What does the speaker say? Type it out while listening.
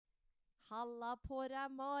Halla på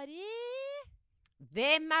deg, Mari.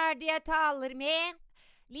 Hvem det jeg taler med?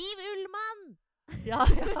 Liv Ullmann. Ja.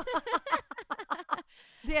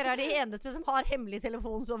 Dere de eneste som har hemmelig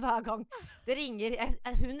telefon så hver gang det ringer.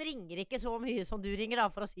 Hun ringer ikke så mye som du ringer da,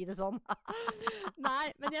 for å si det sånn. Nei,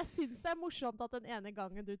 men jeg synes det morsomt at den ene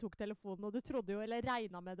gangen du tok telefonen, og du trodde jo, eller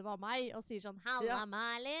regnet med det var meg, og sier sånn, Halla,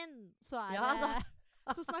 Malin. Så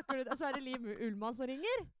så snakker du, så det Liv Ullmann som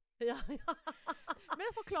ringer. Ja.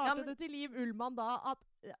 Men forklarte du til Liv Ullmann da at,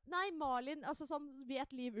 nei, Malin, altså sånn,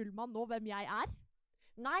 vet Liv Ullmann nå hvem jeg er?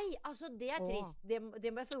 Nei, altså det trist. Det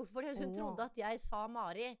må jeg få gjort, for hun trodde at jeg sa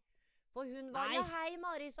Mari. For hun var, ja, hei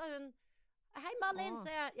Mari, sa hun. Hei Malin,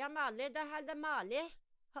 sa jeg. Ja, Mali, det er Mali.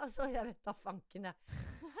 Altså, jeg vet da fanken jeg.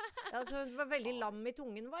 Altså, hun var veldig lam i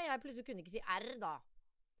tungen, var jeg. Plutselig kunne ikke si R da.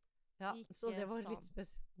 Ja, ikke så det var litt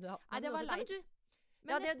spesielt. Ja. Nei, det var leit.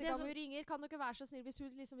 Men ja, neste gang du ringer, kan du ikke være så snill,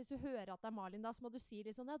 hvis du hører at det er Malin da, så må du si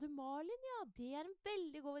litt sånn, ja, du Malin, ja, det er en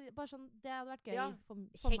veldig god, bare sånn, det hadde vært gøy for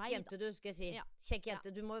kjekk meg jente, du, skal jeg si. Ja. Kjekk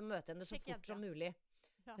jente, du må møte henne så fort som mulig.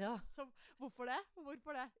 Ja. Så, hvorfor det?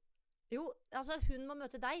 Hvorfor det? Jo, altså, hun må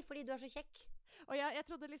møte deg, fordi du er så kjekk. Og jeg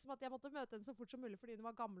trodde liksom at jeg måtte møte henne så fort som mulig, fordi hun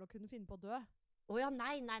var gammel og kunne finne på å dø. Åja,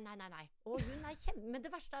 nei. Og hun er men det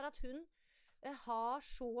verste er at hun har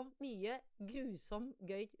så mye grusom,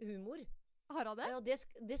 gøy humor. Har han det? Ja,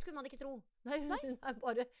 det skulle man ikke tro. Nei, hun er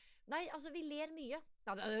bare... Nei, altså, vi ler mye.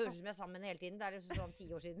 Ja, det høres som jeg er sammen med henne hele tiden. Det er liksom sånn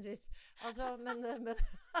 10 år siden sist. Altså, men...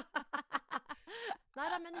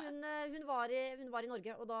 Neida, men hun var i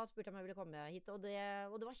Norge, og da spurte jeg om jeg ville komme hit, og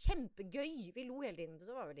det var kjempegøy. Vi lo hele tiden,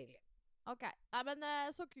 så det var veldig hyggelig. Ok, nei, men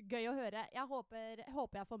så gøy å høre. Jeg håper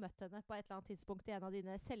jeg får møtt henne på et eller annet tidspunkt i en av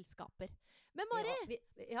dine selskaper. Men Mari!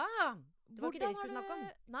 Ja, det var ikke det vi skulle snakke om.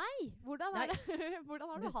 Nei, hvordan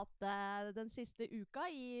har du hatt det den siste uka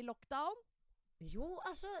i lockdown? Jo,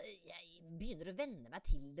 altså, jeg begynner å venne meg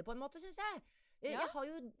til det på en måte, synes jeg. Jeg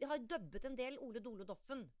har jo dubbet en del Ole Dole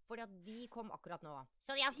Doffen, fordi at de kom akkurat nå.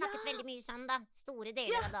 Så jeg har snakket veldig mye sånn da, store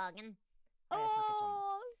deler av dagen.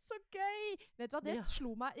 Så gøy! Vet du hva, det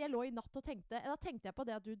slo meg. Jeg lå i natt og tenkte, da tenkte jeg på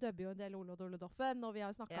det at du dubber jo en del Ole Dole Doffen, og vi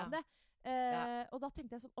har jo snakket om det. Og da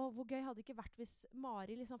tenkte jeg sånn, hvor gøy hadde det ikke vært hvis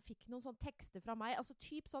Mari liksom fikk noen sånne tekster fra meg, altså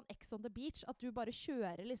typ sånn Ex on the Beach, at du bare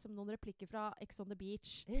kjører liksom noen replikker fra Ex on the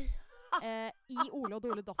Beach i Ole og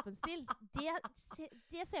Dole Doffen-stil. Det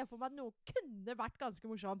ser jeg for meg at noe kunne vært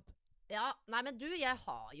ganske morsomt. Ja, nei, men du, jeg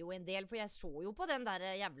har jo en del, for jeg så jo på den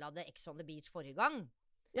der jævla Ex on the Beach forrige gang.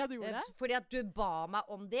 Ja, du gjorde det? Fordi at du ba meg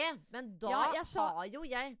om det, men da har jo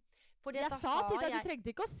jeg... Jeg sa til deg, du trengte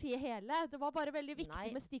ikke å se hele. Det var bare veldig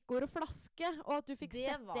viktig med stikkord og flaske, og at du fikk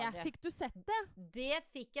sett det. Fikk du sett det? Det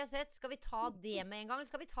fikk jeg sett. Skal vi ta det med en gang?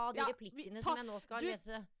 Skal vi ta de replikkene som jeg nå skal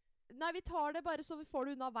lese? Nei, vi tar det bare så vi får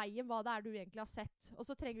det unna veien hva det er du egentlig har sett. Og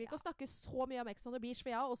så trenger vi ikke å snakke så mye om Ex on the Beach,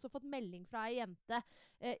 for jeg har også fått melding fra en jente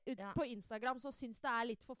på Instagram som synes det er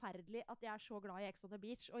litt forferdelig at jeg er så glad i Ex on the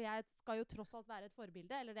Beach, og jeg skal jo tross alt være et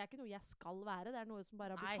forbilde, eller det er ikke noe jeg skal være, det er noe som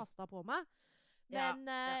bare har blitt kastet på meg. Men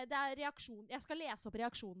det er reaksjon. Jeg skal lese opp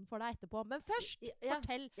reaksjonen for deg etterpå. Men først,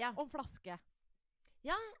 fortell om flaske.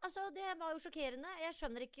 Ja, altså, det var jo sjokkerende. Jeg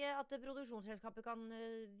skjønner ikke at produksjonsselskapet kan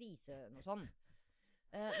vise noe sånn.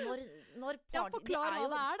 Forklar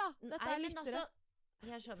hva det er da. Dette er lyttere.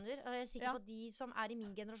 Jeg skjønner, og jeg er sikker på at de som er i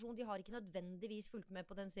min generasjon, de har ikke nødvendigvis fulgt med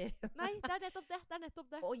på den serien. Nei, det er nettopp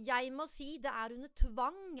det. Og jeg må si, det er under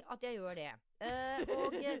tvang at jeg gjør det.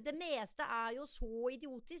 Og det meste er jo så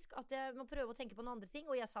idiotisk at jeg må prøve å tenke på noen andre ting.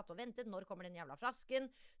 Og jeg satt og ventet, når kommer den jævla flasken?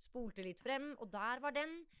 Spolte litt frem, og der var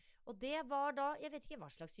den. Og det var da, jeg vet ikke hva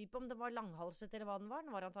slags type, om det var langhalset eller hva den var.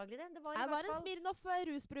 Den var antagelig det. Det var en Smirnoff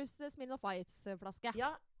rusbrus, Smirnoff Ice-flaske.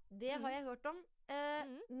 Ja, det har jeg hørt om.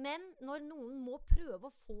 Men når noen må prøve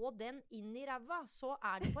å få den inn i ræva, så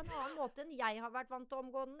er det på en annen måte enn jeg har vært vant til å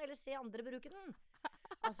omgå den, eller se andre bruke den.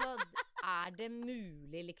 Altså, er det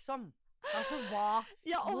mulig, liksom? Altså, og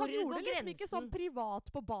han gjorde liksom ikke sånn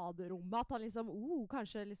privat på baderommet, at han liksom,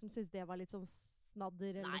 kanskje liksom synes det var litt sånn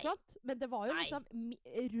snadder eller noe sånt. Men det var jo liksom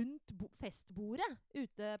rundt festbordet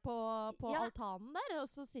ute på altanen der, og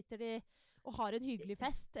så sitter de og har en hyggelig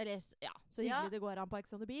fest, eller så hyggelig det går an på Ex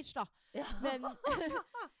on the Beach da. Men,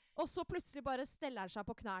 og så plutselig bare steller han seg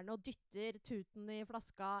på knærne og dytter tuten i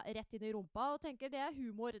flaska rett inn i rumpa, og tenker det er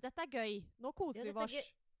humor, dette er gøy, nå koser vi oss.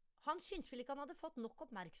 Han synes vel ikke han hadde fått nok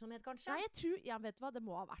oppmerksomhet, kanskje? Nei, jeg tror, vet du hva, det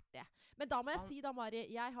må ha vært det. Men da må jeg si da, Mari,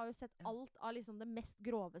 jeg har jo sett alt av liksom det mest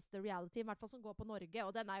groveste reality, i hvert fall som går på Norge,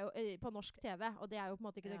 og den er jo på norsk TV, og det er jo på en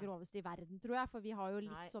måte ikke det groveste i verden, tror jeg, for vi har jo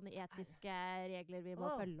litt sånne etiske regler vi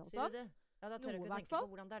må følge og sånn. Ja, da tør jeg ikke tenke på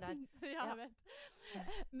hvordan det er der. Jeg vet.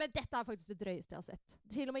 Men dette er faktisk det drøyeste jeg har sett.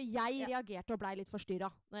 Til og med jeg reagerte og ble litt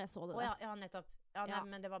forstyrret når jeg så det der. Ja, nettopp. Nei,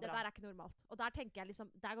 men det var bra. Det der ikke normalt. Og der tenker jeg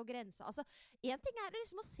liksom, der går grensa. Altså, en ting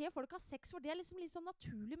liksom å se folk ha sex, for det liksom litt sånn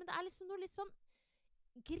naturlig, men det liksom noe litt sånn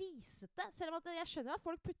grisete. Selv om at jeg skjønner at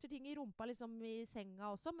folk putter ting i rumpa liksom i senga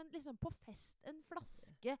også, men liksom på fest, en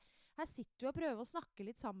flaske. Her sitter du og prøver å snakke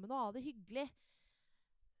litt sammen og ha det hyggelig.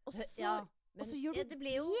 Og så, og så gjør du det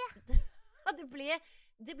ble jo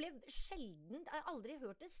det ble sjelden. Jeg har aldri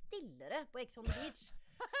hørt det stillere på Ex on the Beach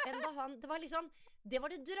enn da han. Det var liksom det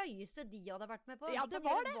var det drøyeste de hadde vært med på. Ja, det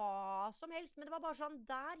var det. Hva som helst, men det var bare sånn,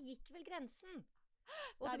 der gikk vel grensen.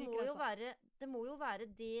 Og det må jo være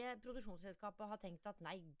det produksjonsselskapet har tenkt at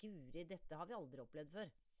nei, guri, dette har vi aldri opplevd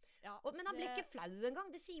før. Ja, men han ble ikke flau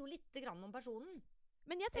engang. Det sier jo litt grann om personen.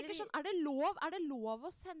 Men jeg tenker sånn, er det lov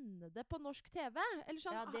å sende det på norsk TV? Eller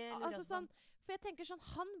sånn, ja, det lurer altså sånn, for jeg tenker sånn,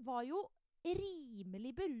 han var jo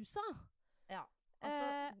rimelig berusa. Ja.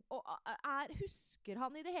 Altså, husker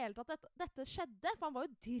han i det hele tatt at dette skjedde? For han var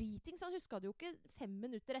jo dritings. Han huska det jo ikke 5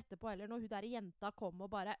 minutter etterpå eller når hun der jenta kom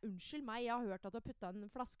og bare 'Unnskyld meg, jeg har hørt at du har putta en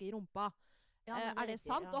flaske i rumpa'. Ja, er det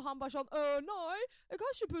sant? Ja. Og han bare sånn 'Nei, jeg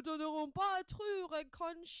har ikke putta den i rumpa. Jeg tror jeg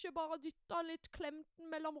kanskje bare dytta litt, klemt den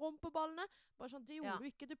mellom rumpeballene'. Bare sånn, det gjorde du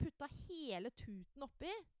ikke. Du putta hele tuten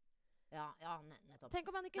oppi. Ja, nettopp. Tenk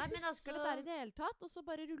om han ikke husker det der i det hele tatt, og så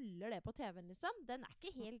bare ruller det på TV-en, liksom. Den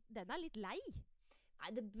er litt lei. Nei,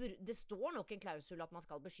 det står nok en klausul at man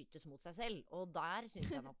skal beskyttes mot seg selv, og der synes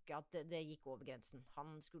jeg nok at det gikk over grensen.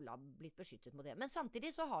 Han skulle ha blitt beskyttet mot det. Men samtidig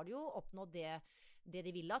så har de jo oppnådd det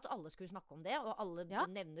de ville, at alle skulle snakke om det, og alle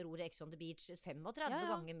nevner ordet Ex on the Beach 35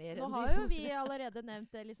 ganger mer. Nå har jo vi allerede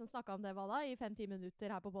nevnt liksom snakket om det i 5-10 minutter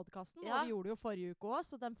her på podcasten, og vi gjorde det jo forrige uke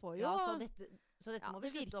også, så den får jo... Ja, så dette må vi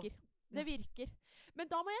slutte opp. Det virker. Men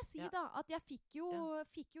da må jeg si at jeg fikk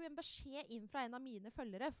jo en beskjed inn fra en av mine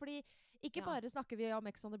følgere, fordi ikke bare snakker vi om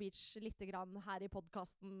Ex on the Beach litt grann her i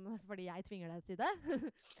podcasten, fordi jeg tvinger deg til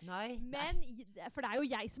det. Nei. Men, for det er jo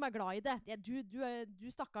jeg som er glad i det.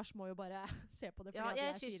 Du stakkars må jo bare se på det. Ja,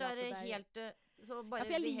 jeg synes det er helt... Så bare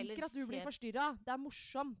for jeg liker at du blir forstyrret. Det er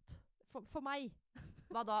morsomt. For meg.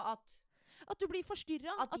 Hva da? At du blir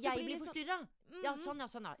forstyrret. At jeg blir forstyrret? Ja, sånn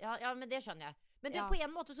ja. Ja, men det skjønner jeg. Men på en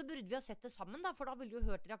måte så burde vi ha sett det sammen, da, for da ville du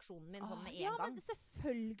hørt reaksjonen min sånn med en gang. Ja, men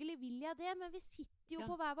selvfølgelig vil jeg det, men vi sitter jo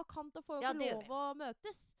på hver vår kant og får jo ikke lov å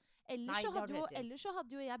møtes. Ellers så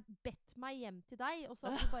hadde jo jeg bedt meg hjem til deg, og så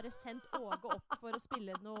hadde vi bare sendt Åge opp for å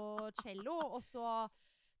spille noe cello, og så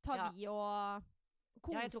tar vi og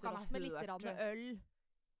koser oss med litt øl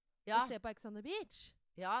og ser på Ex on the Beach.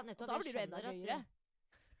 Ja, nettopp. Og da blir det enda gøyere.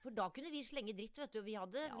 For da kunne vi slenge dritt, vet du. Vi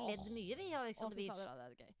hadde ledd mye, vi, av Ex on the Beach. Det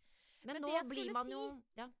er gøy. Men nå blir man jo...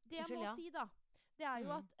 Det jeg må si da, det er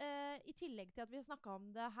jo at i tillegg til at vi har snakket om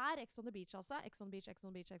det her, Ex on the Beach altså, Ex on the Beach, Ex on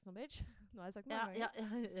the Beach, Ex on the Beach. Nå har jeg sagt mange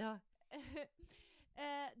ganger. Ja.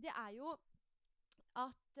 Det er jo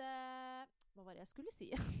at... hva var det jeg skulle si?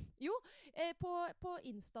 Jo, på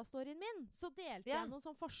Insta-storyen min så delte jeg noen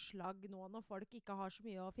sånn forslag nå når folk ikke har så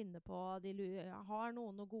mye å finne på. De har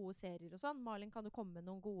noen gode serier og sånn. Malin, kan du komme med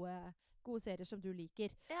noen gode serier som du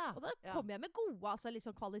liker? Og da kom jeg med gode, altså litt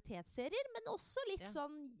sånn kvalitetsserier, men også litt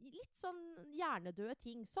sånn hjernedøde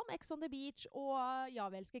ting, som Ex on the Beach og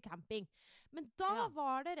Ja, vi elsker camping. Men da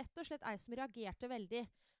var det rett og slett ei som reagerte veldig,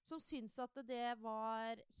 som syntes at det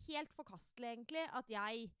var helt forkastelig egentlig, at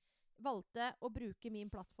jeg valgte å bruke min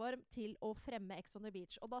plattform til å fremme Ex on the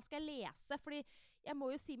Beach. Og da skal jeg lese, fordi jeg må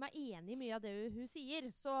jo si meg enig i mye av det hun sier.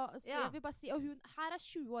 Så jeg vil bare si, og her er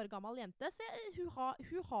 20 år gammel jente, så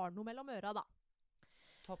hun har noe mellom øra da.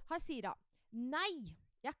 Topp. Her sier hun, nei,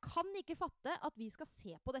 jeg kan ikke fatte at vi skal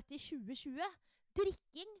se på dette i 2020.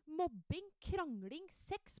 Drikking, mobbing, krangling,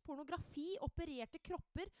 sex, pornografi, opererte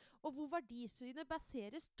kropper, og hvor verdisynet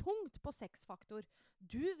baseres tungt på sexfaktor.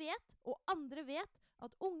 Du vet, og andre vet,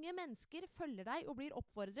 at unge mennesker følger deg og blir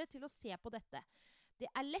oppfordret til å se på dette. Det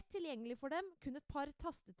er lett tilgjengelig for dem. Kun et par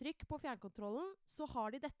tastetrykk på fjernkontrollen, så har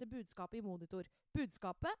de dette budskapet i monitor.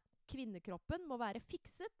 Budskapet: kvinnekroppen må være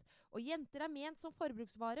fikset, og jenter er ment som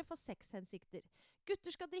forbruksvare for sexhensikter.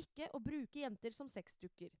 Gutter skal drikke og bruke jenter som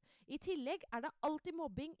sexdukker. I tillegg er det alltid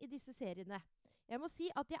mobbing i disse seriene. Jeg må si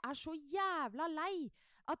at jeg er så jævla lei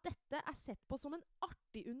at dette er sett på som en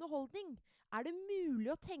artig underholdning. Er det mulig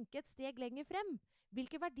å tenke et steg lenger frem?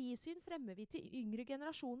 Hvilke verdisyn fremmer vi til yngre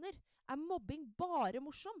generasjoner? Er mobbing bare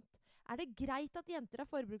morsomt? Er det greit at jenter er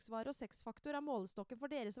forbruksvare og sexfaktor er målestokken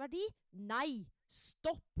for deres verdi? Nei!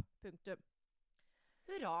 Stopp! Punktum.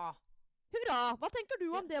 Hurra! Hurra! Hva tenker du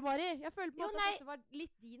om det, Mari? Jeg føler på at dette var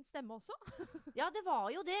litt din stemme også. Ja, det var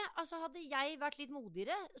jo det. Altså, hadde jeg vært litt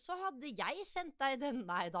modigere, så hadde jeg sendt deg den.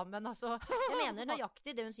 Nei da, men altså, jeg mener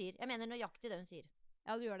nøyaktig det hun sier.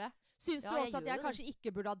 Ja, du gjør det. Syns du også at jeg kanskje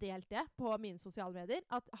ikke burde ha delt det på mine sosiale medier?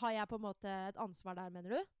 Har jeg på en måte et ansvar der,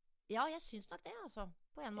 mener du? Ja, jeg syns nok det, altså.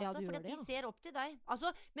 På en måte. Ja, fordi de ser opp til deg.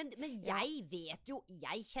 Altså, men jeg vet jo,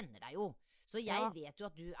 jeg kjenner deg jo. Så jeg vet jo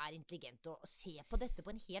at du er intelligent og ser på dette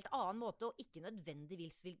på en helt annen måte, og ikke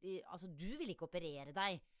nødvendigvis altså, du vil ikke operere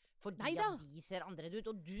deg fordi at de ser annerledes ut,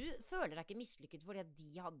 og du føler deg ikke mislykket fordi at de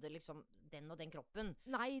hadde liksom den og den kroppen.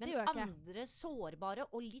 Nei, det men gjør jeg ikke. Andre sårbare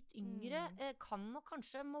og litt yngre kan nok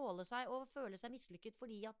kanskje måle seg og føle seg mislykket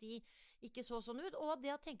fordi at de ikke så sånn ut, og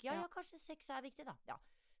det å tenke, ja, kanskje sex er viktig da. Ja.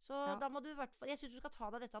 Så da må du i hvert fall, jeg synes du skal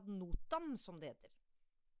ta deg dette ad notam, som det heter.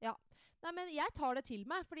 Ja. Nei, men jeg tar det til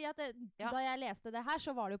meg, fordi at da jeg leste det her,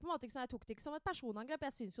 så var det jo på en måte ikke sånn, jeg tok det ikke som et personangrep.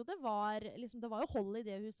 Jeg synes jo det var jo hold i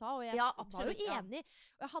det hun sa, og jeg var jo enig.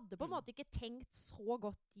 Og jeg hadde på en måte ikke tenkt så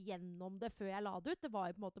godt gjennom det før jeg la det ut. Det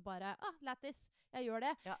var jo på en måte bare, lættis, jeg gjør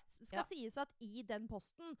det. Skal sies at i den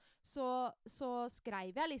posten, så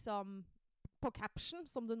skrev jeg liksom på caption,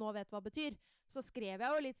 som du nå vet hva betyr, så skrev jeg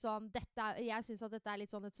jo litt sånn, jeg synes at dette er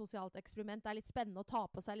litt sånn et sosialt eksperiment, det er litt spennende å ta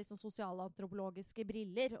på seg litt sånn sosialantropologiske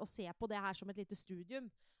briller, og se på det her som et lite studium,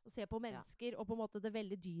 og se på mennesker, og på en måte det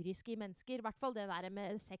veldig dyriske i mennesker, i hvert fall det der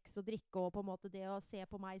med sex og drikke, og på en måte det å se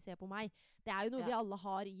på meg, det er jo noe vi alle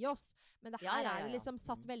har i oss, men det her er jo liksom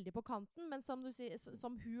satt veldig på kanten, men som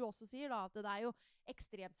hun også sier da, at det er jo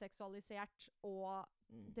ekstremt seksualisert og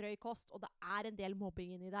drøy kost, og det er en del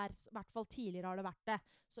mobbing inni der, i hvert fall tidligere har det vært det,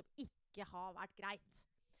 som ikke har vært greit.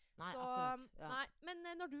 Nei, så, akkurat. Nei,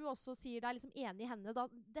 men når du også sier deg liksom enig i henne, da,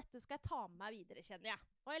 dette skal jeg ta med meg videre, kjenner jeg.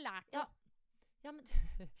 Og jeg har lært det. Ja, men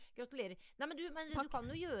gratulerer. Nei, men du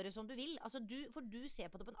kan jo gjøre som du vil. Altså, for du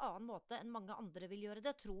ser på det på en annen måte enn mange andre vil gjøre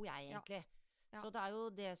det, tror jeg egentlig. Så det er jo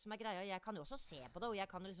det som er greia. Jeg kan jo også se på det, og jeg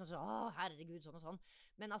kan jo liksom sånn, herregud, sånn og sånn.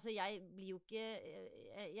 Men altså, jeg blir jo ikke,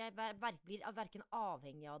 jeg blir hverken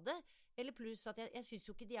avhengig av det, eller pluss at jeg synes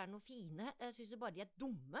jo ikke de er noe fine. Jeg synes jo bare de er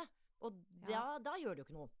dumme. Og da gjør det jo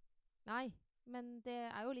ikke noe. Nei, men det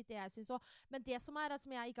er jo litt det jeg synes også. Men det som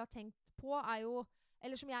jeg ikke har tenkt på, er jo,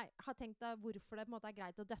 eller som jeg har tenkt hvorfor det på en måte er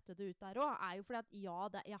greit å døtte det ut der også, er jo fordi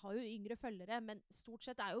at jeg har jo yngre følgere, men stort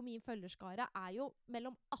sett er jo min følgerskare er jo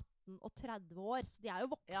mellom 18 og 30 år, så de er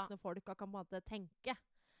jo voksne folk og kan på en måte tenke.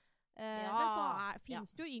 Men så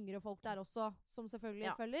finnes det jo yngre folk der også, som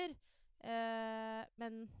selvfølgelig følger.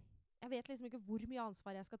 Men jeg vet liksom ikke hvor mye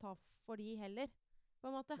ansvar jeg skal ta for de heller, på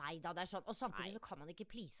en måte. Neida, det er sånn. Og samtidig så kan man ikke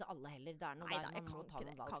please alle heller. Det er noe der man må ta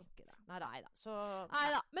noen valg. Kan ikke det. Neida.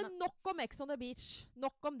 Men nok om Ex on the Beach.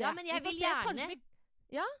 Nok om det. Ja, men jeg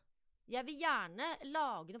vil gjerne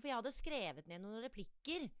lage noe, for jeg hadde skrevet ned noen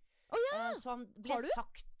replikker som ble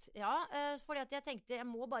sagt. Fordi at jeg tenkte, jeg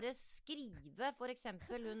må bare skrive, for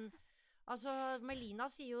eksempel altså, Melina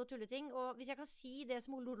sier jo tulleting, og hvis jeg kan si det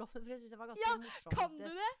som Ole Olofen, for jeg synes det var ganske morsomt. Kan du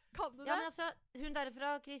det? Ja, men altså, hun der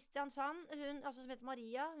fra Kristiansand, som heter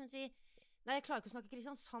Maria, hun sier, nei, jeg klarer ikke å snakke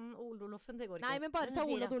Kristiansand og Ole Olofen, det går ikke. Nei, men bare ta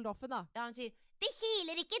Ole Olofen da. Ja, hun sier, det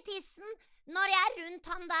kiler ikke tissen når jeg er rundt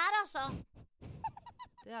han der, altså.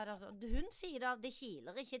 Hun sier da, det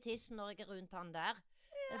kiler ikke tissen når jeg er rundt han der.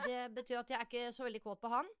 Det betyr at jeg er ikke så veldig kåt på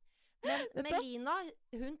han. Men Melina,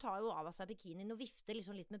 hun tar jo av seg bikinien og vifter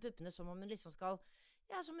liksom litt med puppene som om hun liksom skal,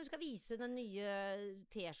 som hun skal vise den nye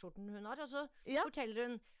t-skjorten hun har. Og så forteller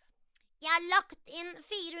hun, jeg har lagt inn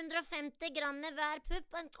 450 gram i hver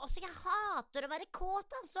pupp, også jeg hater å være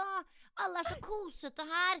kåt, altså. Alle er så kosete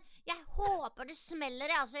her. Jeg håper det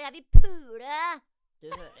smeller, altså. Jeg vil pule.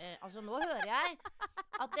 Nå hører jeg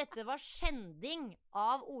at dette var skjending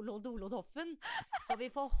av Ole Hoffen, så vi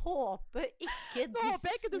får håpe ikke Disney. Nå håper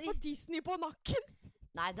jeg ikke du får Disney på nakken.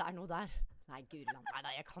 Nei, det er noe der. Nei, Gudland,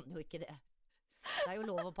 nei, jeg kan jo ikke det. Det er jo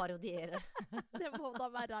lov å parodiere. Det må da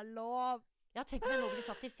være lov. Ja, tenk om jeg nå blir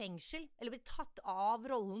satt i fengsel, eller blir tatt av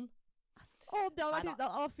rollen. Det hadde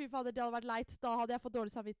vært, fy fader, det hadde vært leit. Da hadde jeg fått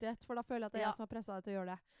dårlig samvittighet, for da føler jeg at det er jeg som har presset deg til å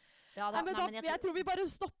gjøre det. Jeg tror vi bare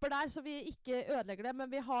stopper der, så vi ikke ødelegger det. Men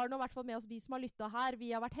vi har nå i hvert fall med oss vi som har lyttet her.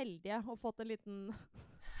 Vi har vært heldige og fått en liten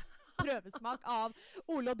prøvesmak av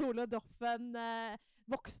Ole og Dole Doffen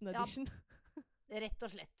voksenedition. Ja, rett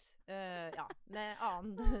og slett.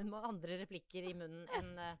 Med andre replikker i munnen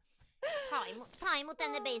enn ta imot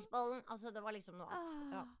denne baseballen. Altså, det var liksom noe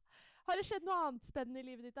annet. Ja. Har det skjedd noe annet spennende i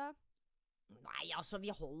livet ditt da? Nei, altså,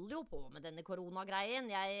 vi holder jo på med denne koronagreien.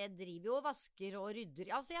 Jeg driver jo og vasker og rydder.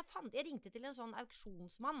 Altså, jeg ringte til en sånn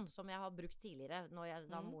auksjonsmann som jeg har brukt tidligere,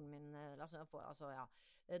 da moren min,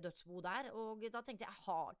 dødsbo der. Og da tenkte jeg,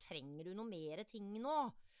 trenger du noe mer ting nå?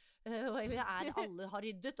 Eller alle har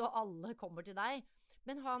ryddet, og alle kommer til deg?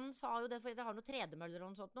 Men han sa jo det, for jeg har noen tredemøller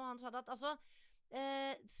og sånt, og han sa at, altså,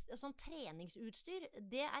 sånn treningsutstyr,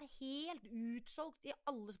 det er helt utsolgt i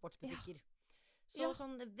alle sportsbutikker. Så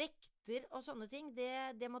sånn vekter og sånne ting,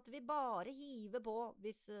 det måtte vi bare hive på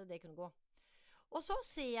hvis det kunne gå. Og så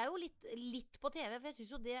ser jeg jo litt på TV, for jeg synes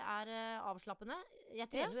jo det avslappende.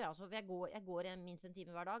 Jeg trener jo, altså, for jeg går minst en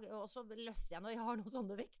time hver dag, og så løfter jeg når jeg har noen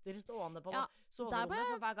sånne vekter stående på soverommet.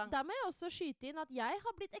 Så hver gang. Der må jeg også skyte inn at jeg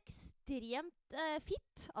har blitt ekstremt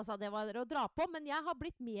fit. Altså, det var å dra på, men jeg har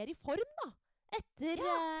blitt mer i form, da.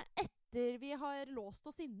 Etter vi har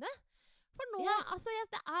låst oss inne. For nå, altså,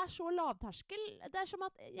 det så lavterskel. Det som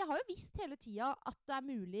at jeg har jo visst hele tida at det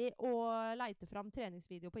mulig å leite fram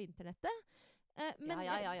treningsvideo på internettet. Men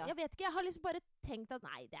jeg vet ikke, jeg har liksom bare tenkt at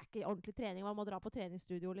nei, det ikke ordentlig trening, man må dra på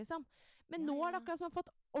treningsstudio liksom. Men nå det akkurat som jeg har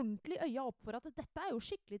fått ordentlig øya opp for at dette jo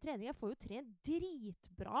skikkelig trening. Jeg får jo trent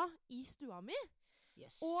dritbra i stua mi.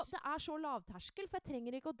 Yes. Og det så lavterskel, for jeg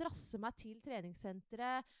trenger ikke å drasse meg til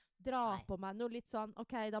treningssenteret, dra på meg noe litt sånn,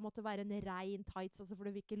 ok, da måtte det være en rein tights, altså for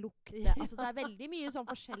det vil ikke lukte. Altså det veldig mye sånn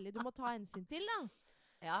forskjellig du må ta hensyn til da.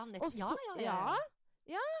 Og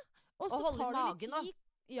så tar det litt tid.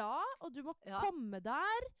 Ja, og du må komme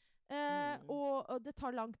der, og det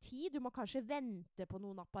tar lang tid. Du må kanskje vente på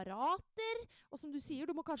noen apparater. Og som du sier,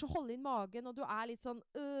 du må kanskje holde inn magen, og du litt sånn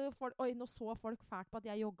oi, nå så folk fælt på at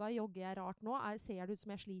jeg jogger jeg rart nå? Ser det ut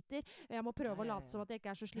som jeg sliter? Jeg må prøve å late som at jeg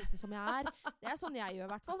ikke så sliten som jeg Det sånn jeg gjør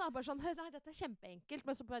i hvert fall. Da. Bare sånn, nei, dette kjempeenkelt.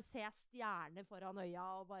 Men så bare ser jeg stjerner foran øya,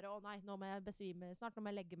 og bare, å nei, nå må jeg besvime snart. Nå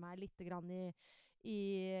må jeg legge meg litt grann i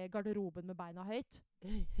garderoben med beina høyt.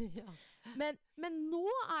 Men nå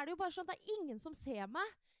det jo bare sånn at det ingen som ser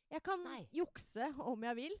meg. Jeg kan jukse om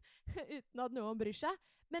jeg vil, uten at noen bryr seg.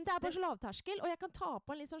 Men det bare så lavterskel, og jeg kan ta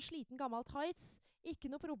på en litt sånn sliten gammel tights.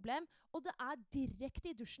 Ikke noe problem. Og det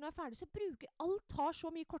direkte i dusjen når jeg ferdig, så bruker alt tar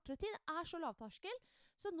så mye kortere tid. Det så lavterskel.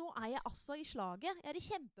 Så nå jeg altså i slaget. Jeg i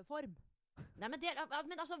kjempeform. Nei,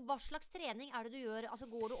 men altså, hva slags trening det du gjør? Altså,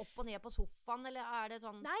 går du opp og ned på sofaen, eller det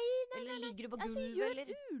sånn? Nei. Eller ligger du på gulvet? Altså, jeg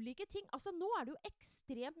gjør ulike ting. Altså, nå det jo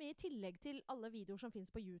ekstremt mye i tillegg til alle videoer som finnes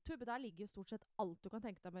på YouTube. Der ligger jo stort sett alt du kan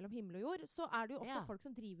tenke deg mellom himmel og jord. Så det jo også folk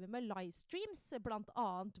som driver med livestreams, blant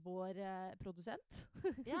annet vår produsent.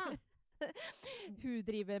 Ja. Hun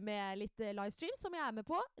driver med litt livestream som jeg med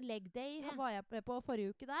på. Leg Day var jeg med på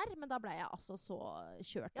forrige uke der, men da ble jeg altså så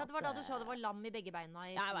kjørt. Ja, det var da du sa det var lam i begge beina.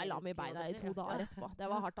 Ja, jeg var lam i beina i 2 dager etterpå. Det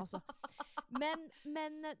var hardt, altså.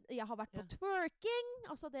 Men jeg har vært på twerking,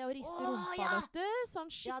 altså det å riste rumpa, vet du,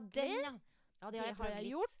 sånn skikkelig. Ja, det har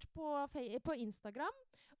jeg gjort på Instagram.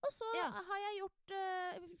 Og så har jeg gjort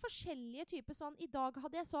forskjellige typer sånn. I dag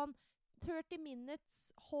hadde jeg sånn 30 minutes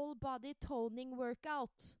whole body toning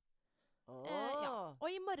workout. Og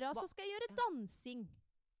i morgen så skal jeg gjøre dansing.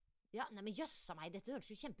 Ja, nei, men jøssa meg, dette høres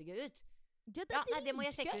jo kjempegøy ut. Nei, det må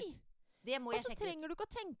jeg sjekke ut. Og så trenger du ikke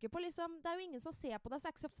å tenke på liksom, det jo ingen som ser på deg, så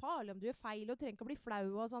det ikke så farlig om du gjør feil, og du trenger ikke å bli flau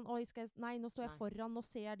og sånn, nei, nå står jeg foran, nå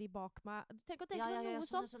ser de bak meg. Du trenger ikke å tenke på noe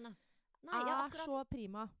sånn. Nei, så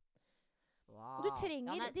prima. Wow. Du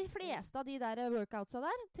trenger, de fleste av de der workoutsa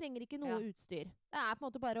der, trenger ikke noe utstyr. Det på en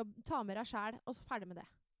måte bare å ta med deg selv, og så ferdig med det.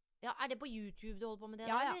 Ja, det på YouTube du holder på med det?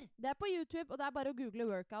 Ja, det på YouTube, og det bare å google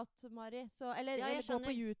workout, Mari. Eller gå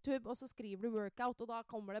på YouTube, og så skriver du workout, og da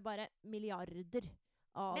kommer det bare milliarder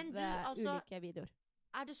av ulike videoer.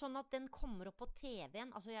 Det sånn at den kommer opp på TV-en?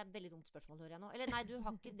 Altså, veldig dumt spørsmål, hører jeg nå. Eller nei, du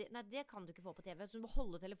har ikke nei, det kan du ikke få på TV, så du må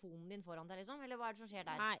holde telefonen din foran deg, liksom? Eller hva det som skjer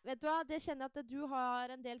der? Nei, vet du hva, det kjenner jeg at du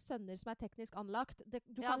har en del sønner som teknisk anlagt.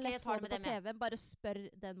 Du kan lett få det på TV-en, bare spør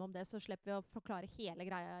dem om det, så slipper vi å forklare hele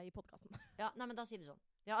greia i podcasten. Ja, nei, men da sier vi sånn.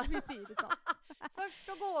 Ja, vi sier det sånn.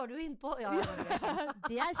 Først så går du inn på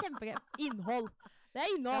det kjempegøy. Innhold.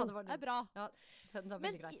 Det innhold. Ja, det bra. Ja,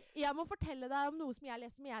 men jeg må fortelle deg om noe som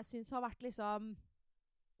jeg synes har vært liksom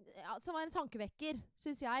som var en tankevekker,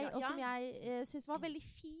 synes jeg, og som jeg synes var veldig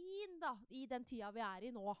fin da, i den tida vi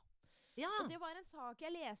i nå. Ja. Og det var en sak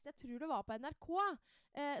jeg leste, jeg tror det var på NRK,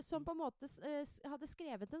 som på en måte hadde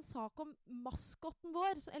skrevet en sak om maskotten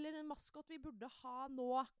vår, eller en maskott vi burde ha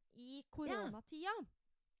nå i koronatida.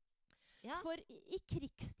 Ja. For i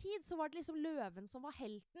krigstid så var det liksom løven som var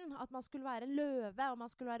helten, at man skulle være en løve, og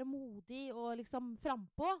man skulle være modig og liksom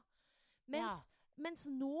frampå. Mens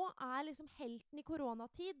nå liksom helten i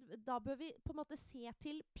koronatid, da bør vi på en måte se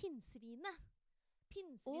til pinnsvinet.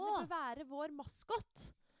 Pinnsvinet bør være vår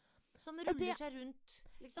maskott. Som ruller seg rundt,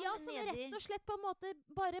 liksom? Ja, som rett og slett på en måte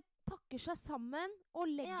bare pakker seg sammen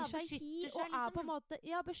og legger seg i, og liksom. på en måte,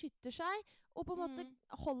 beskytter seg, og på en måte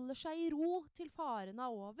holder seg i ro til faren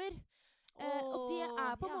over. Og det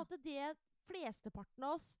på en måte det flesteparten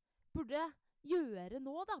av oss burde gjøre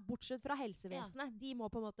nå da, bortsett fra helsevesenet. De må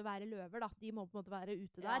på en måte være løver da, de må på en måte være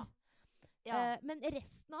ute der. Men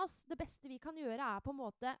resten av oss, det beste vi kan gjøre på en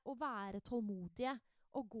måte å være tålmodige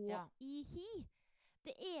og gå i hi.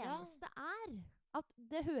 Det eneste at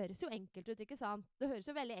det høres jo enkelt ut, ikke sant? Det høres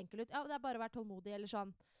jo veldig enkelt ut. Ja, det er bare å være tålmodig, eller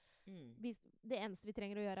sånn. Det eneste vi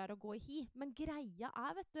trenger å gjøre er å gå i hi. Men greia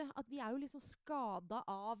er, vet du, at vi er jo liksom skadet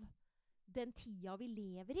av den tida vi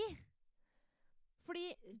lever i. Fordi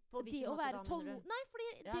det å være tålmodig... Nei, fordi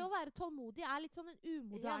det å være tålmodig er litt sånn en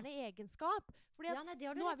umoderne egenskap. Fordi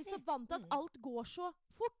at nå er vi så vant til at alt går så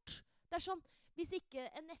fort. Det er sånn, hvis ikke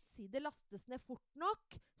en nettside lastes ned fort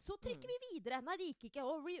nok, så trykker vi videre. Nei, det gikk ikke.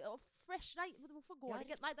 Og fresh, nei, hvorfor går det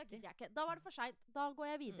ikke? Nei, da gidder jeg ikke. Da var det for sent. Da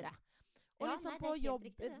går jeg videre. Og liksom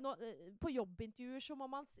på jobbintervjuer så må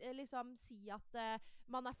man liksom si at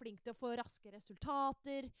man er flink til å få raske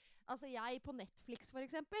resultater. Altså jeg på Netflix for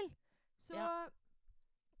eksempel, så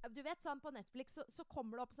du vet sånn på Netflix så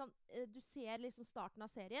kommer det opp sånn, du ser liksom starten av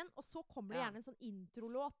serien, og så kommer det gjerne en sånn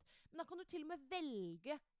introlåt. Men da kan du til og med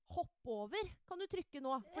velge hopp over, kan du trykke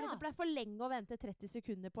nå, fordi det ble for lenge å vente 30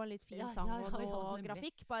 sekunder på en litt fin sang og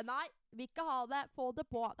grafikk. Bare nei, vil ikke ha det, få det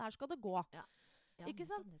på, her skal det gå. Ikke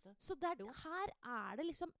sant? Så her er det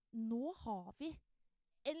liksom, nå har vi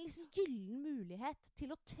en liksom gyllen mulighet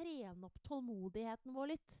til å trene opp tålmodigheten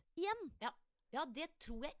vår litt igjen. Ja, det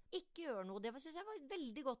tror jeg ikke gjør noe. Det synes jeg var et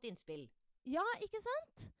veldig godt innspill. Ja, ikke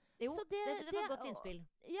sant? Jo, det synes jeg var et godt innspill.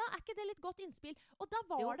 Ja, er ikke det litt godt innspill? Og da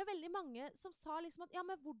var det veldig mange som sa liksom at, ja,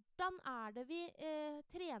 men hvordan er det vi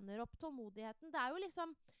trener opp tålmodigheten? Det er jo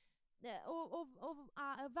liksom å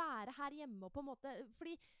være her hjemme og på en måte,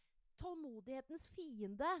 fordi tålmodighetens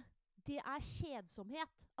fiende, det er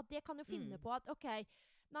kjedsomhet. At det kan jo finne på at, ok,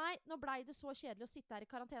 nei, nå ble det så kjedelig å sitte her i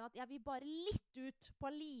karantene at jeg vil bare litt ut på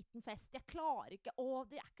en liten fest. Jeg klarer ikke,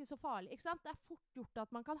 det er ikke så farlig, ikke sant? Det er fort gjort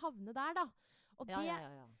at man kan havne der da. Og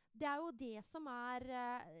det er jo det som er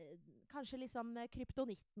kanskje liksom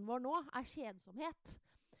kryptonitten vår nå, er kjedsomhet.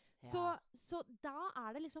 Så da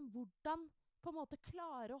er det liksom hvordan på en måte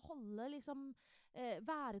klare å holde liksom,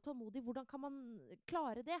 være tålmodig, hvordan kan man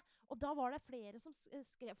klare det? Og da var det flere som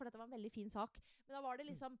skrev, for dette var en veldig fin sak, men da var det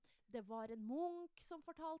liksom, det var en munk som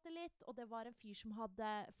fortalte litt, og det var en fyr som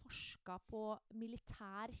hadde forsket på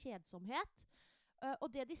militær kjedsomhet. Og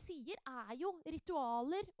det de sier er jo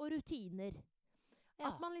ritualer og rutiner.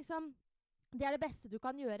 At man liksom, det er det beste du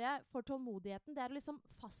kan gjøre for tålmodigheten, det er å liksom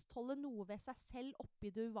fastholde noe ved seg selv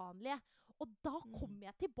oppi det uvanlige. Og da kommer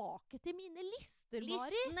jeg tilbake til mine lister, Mari.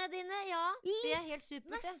 Listene dine, ja. Det er helt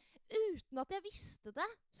supert, det. Uten at jeg visste det,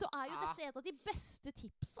 så er jo dette et av de beste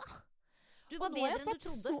tipsa. Du var bedre enn du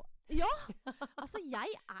trodde. Ja, altså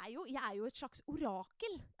jeg er jo et slags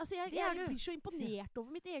orakel. Altså jeg blir så imponert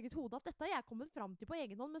over mitt eget hode at dette har jeg kommet fram til på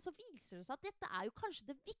egen hånd, men så viser det seg at dette er jo kanskje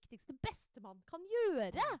det viktigste, beste man kan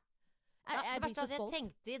gjøre. Jeg blir så stolt. Jeg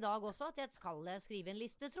tenkte i dag også at jeg skal skrive en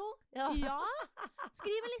liste, tro. Ja,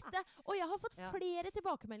 skriv en liste. Og jeg har fått flere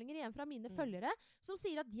tilbakemeldinger igjen fra mine følgere, som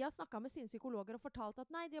sier at de har snakket med sine psykologer og fortalt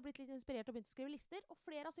at nei, de har blitt litt inspirert og begynt å skrive lister. Og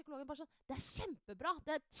flere av psykologene bare sånn, det er kjempebra,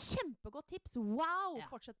 det er et kjempegodt tips. Wow,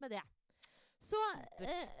 fortsett med det. Så,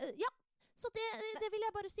 så det vil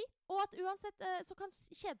jeg bare si. Og at uansett så kan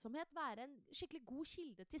kjedsomhet være en skikkelig god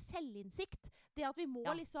kilde til selvinnsikt. Det at vi må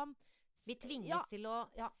liksom... Vi tvinges til å...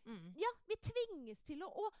 Ja, vi tvinges til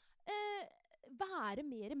å være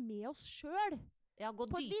mer med oss selv. Ja, gå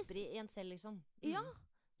dypere i en selv, liksom. Ja,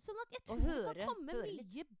 sånn at jeg tror det kan komme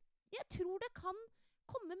mye... Jeg tror det kan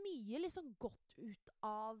komme mye liksom godt ut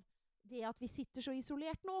av det at vi sitter så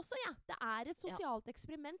isolert nå også, Det er et sosialt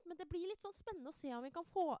eksperiment, men det blir litt sånn spennende å se om vi kan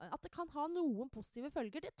få... At det kan ha noen positive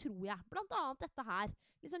følger, det tror jeg. Blant annet dette her.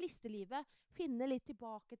 Liksom listelivet, finne litt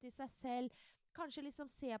tilbake til seg selv... Kanskje liksom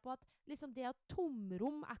se på at liksom det at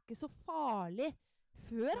tomrom er ikke så farlig.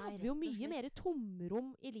 Før hadde vi jo mye mer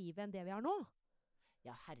tomrom i livet enn det vi har nå.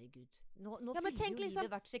 Ja, herregud. Nå fyller jo livet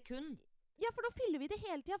hvert sekund. Ja, for nå fyller vi det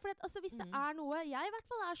hele tiden. For at, altså, hvis det er noe, jeg i hvert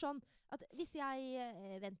fall er sånn, at hvis jeg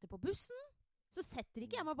venter på bussen, så setter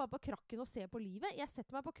ikke jeg meg bare på krakken og ser på livet. Jeg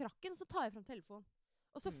setter meg på krakken, så tar jeg frem telefonen.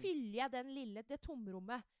 Og så fyller jeg det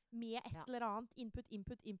tomrommet med et eller annet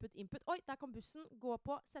input. Oi, der kom bussen. Gå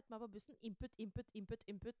på, sett meg på bussen. Input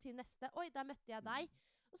til neste. Oi, der møtte jeg deg.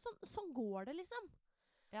 Og sånn går det liksom.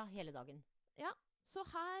 Ja, hele dagen. Ja, så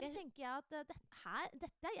her tenker jeg at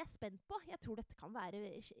dette er jeg spent på. Jeg tror dette kan være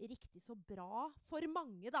riktig så bra for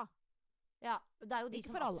mange, da. Ja, det er jo de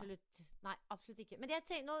ikke som absolutt... Nei, absolutt ikke. Men jeg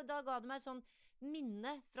tenker, da ga det meg sånn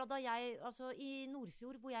minne fra da jeg, altså i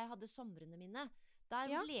Nordfjord, hvor jeg hadde somrene mine. Der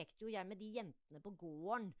lekte jo jeg med de jentene på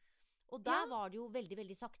gården. Og der var det jo veldig,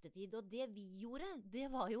 veldig saktetid. Og det vi gjorde, det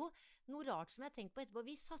var jo noe rart som jeg tenkte på etterpå.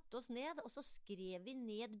 Vi satte oss ned, og så skrev vi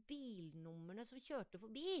ned bilnummerne som kjørte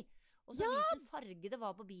forbi. Og så hvilken farge det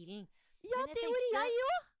var på bilen. Ja, det gjorde jeg jo!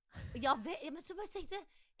 Ja, men så bare tenkte jeg,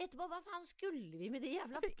 etterpå, hva faen skulle vi med de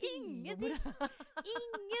jævla Ingenting!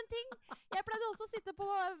 Ingenting! Jeg pleide også å sitte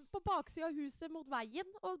på baksiden av huset mot veien,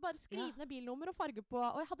 og bare skrive ned bilnummer og farge på,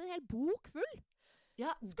 og jeg hadde en hel bok full.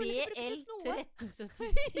 Ja, BL1374.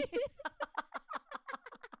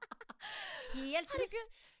 Helt Herregud,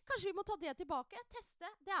 kanskje vi må ta det tilbake, teste.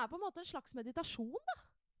 Det på en måte en slags meditasjon da.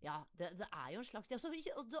 Ja, det jo en slags,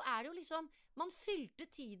 og da det jo liksom, man fylte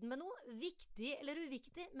tiden med noe viktig eller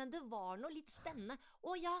uviktig, men det var noe litt spennende.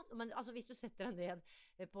 Men altså hvis du setter deg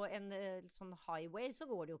ned på en sånn highway, så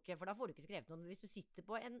går det jo ikke, for da får du ikke skrevet noe. Hvis du sitter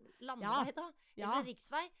på en landvei da, eller en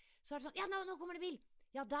riksvei, så det sånn, nå kommer det bil.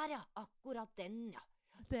 Ja, der ja, akkurat den ja.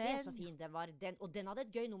 Se så fin den var, og den hadde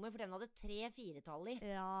et gøy nummer, for den hadde 3-4-tall i.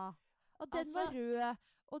 Ja, og den var rød,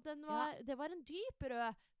 og det var en dyp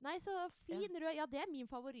rød. Nei, så fin rød. Ja, det min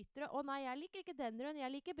favorittrød. Å nei, jeg liker ikke den røden.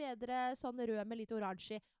 Jeg liker bedre sånn rød med litt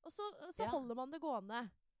oransje. Og så holder man det gående.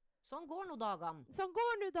 Sånn går nå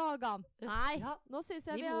dagene. Nei, nå synes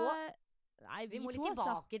jeg vi må litt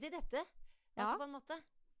tilbake til dette. Altså på en måte.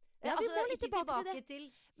 Ja, vi må litt tilbake til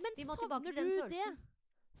det. Men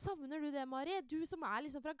savner du det, Mari? Du som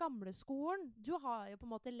liksom fra gamleskolen, du har jo på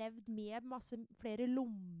en måte levd med masse flere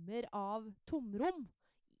lommer av tomrom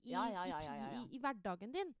i hverdagen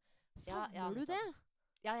din. Savner du det?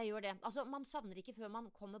 Ja, jeg gjør det. Altså, man savner ikke før man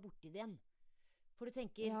kommer borti det igjen. For du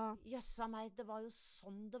tenker, jøssa meg, det var jo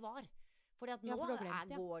sånn det var. Fordi at nå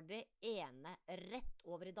går det ene rett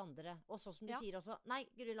over i det andre. Og så som du sier også, nei,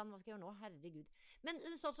 Guriland, hva skal jeg gjøre nå? Herregud. Men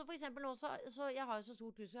så for eksempel nå, så jeg har jo så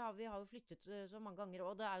stort hus, vi har jo flyttet så mange ganger,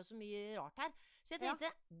 og det jo så mye rart her. Så jeg tenkte,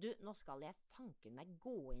 nå skal jeg fanken meg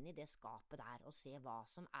gå inn i det skapet der, og se hva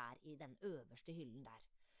som i den øverste hyllen der.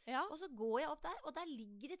 Ja. Og så går jeg opp der, og der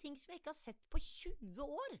ligger det ting som jeg ikke har sett på 20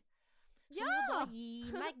 år. Som da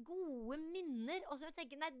gir meg gode minner. Og så jeg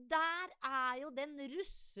tenker, nei, der jo den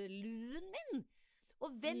russeluen min.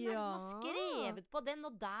 Og hvem det som har skrevet på den?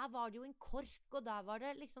 Og der var det jo en kork, og der var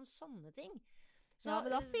det liksom sånne ting. Så,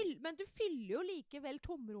 men du fyller jo likevel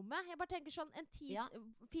tomrommet. Jeg bare tenker sånn, en tid,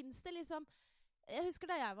 finnes det liksom... Jeg husker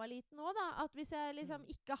da jeg var liten også da, at hvis jeg liksom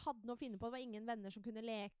ikke hadde noe å finne på, det var ingen venner som kunne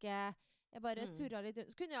leke... Jeg bare surret litt,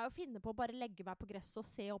 så kunne jeg jo finne på å bare legge meg på gresset og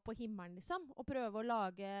se opp på himmelen, liksom. Og prøve å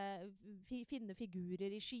finne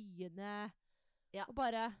figurer i skyene. Og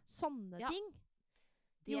bare sånne ting.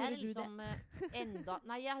 Det liksom enda...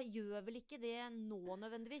 Nei, jeg gjør vel ikke det nå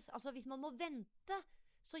nødvendigvis. Altså, hvis man må vente,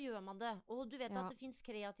 så gjør man det. Og du vet at det finnes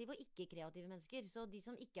kreative og ikke-kreative mennesker. Så de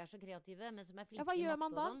som ikke så kreative, men som flinke i matte og sånn... Hva gjør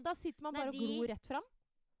man da? Da sitter man bare og glor rett fram?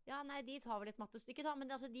 Ja, nei, de tar vel et mattestykke da, men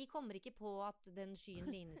altså, de kommer ikke på at den skyen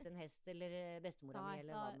lignet en hest, eller bestemora mi,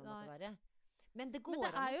 eller hva det måtte være. Men det går an å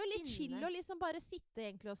finne... Men det jo litt chill å liksom bare sitte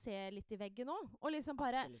egentlig og se litt i veggen nå, og liksom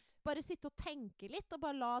bare sitte og tenke litt, og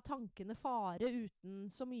bare la tankene fare uten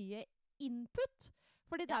så mye input.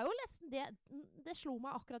 Fordi det jo nesten det slo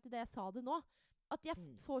meg akkurat i det jeg sa det nå, at jeg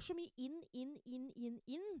får så mye inn, men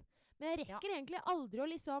jeg rekker egentlig aldri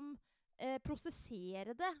å liksom...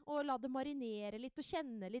 prosessere det og la det marinere litt og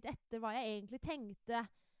kjenne litt etter hva jeg egentlig tenkte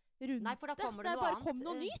rundt Nei, for da kommer det bare annet. Kom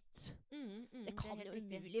noe nytt. Det kan jo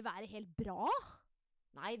umulig være helt bra.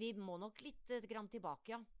 Nei, vi må nok litt grann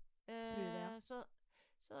tilbake, ja. Tror du det?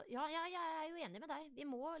 Så jeg jo enig med deg. Vi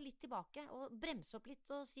må litt tilbake og bremse opp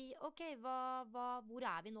litt og si, ok, hvor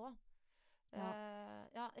vi nå?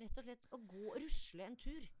 Ja, rett og slett å rusle en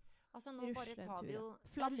tur. Altså nå bare tar vi jo...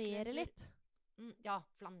 Flanere litt. Ja,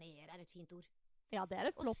 flanere et fint ord. Ja, det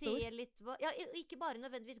et flott ord. Og se litt, ikke bare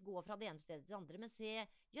nødvendigvis gå fra det ene stedet til det andre, men se,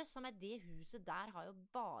 jøssa meg, det huset der har jo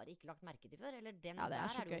bare ikke lagt merke til før, eller den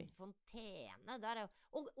der jo en fontene, der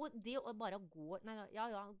og det å bare gå,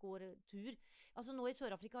 gå tur. Altså nå i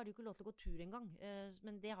Sør-Afrika har du ikke lov til å gå tur engang,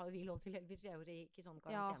 men det har jo vi lov til, heldigvis, vi jo ikke sånn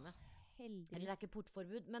karantene. Ja, heldigvis. Eller det ikke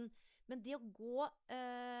portforbud, men det å gå,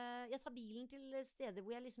 jeg tar bilen til steder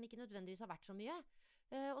hvor jeg liksom ikke nødvendigvis har vært så mye,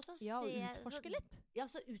 og så utforske litt. Ja,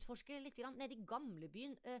 så utforske litt grann nede i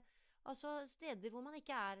gamlebyen. Altså steder hvor man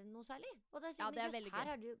ikke noe særlig. Og det veldig gøy. Her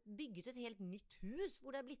har de bygget et helt nytt hus,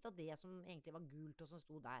 hvor det blitt av det som egentlig var gult, og som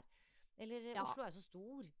sto der. Eller Oslo så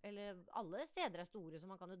stor. Eller alle steder store, så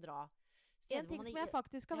man kan jo dra. En ting som jeg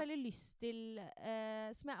faktisk har veldig lyst til,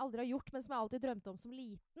 som jeg aldri har gjort, men som jeg alltid drømte om som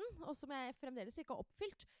liten, og som jeg fremdeles ikke har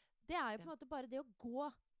oppfylt, det jo på en måte bare det å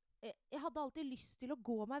gå. Jeg hadde alltid lyst til å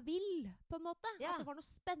gå meg vill, på en måte. At det var noe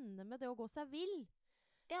spennende med det å gå seg vill.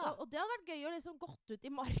 Og det hadde vært gøy å liksom gått ut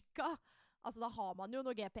i marka. Altså, da har man jo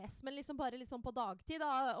noe GPS, men liksom bare liksom på dagtid,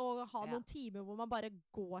 da, og ha noen timer hvor man bare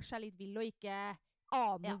går seg litt vill, og ikke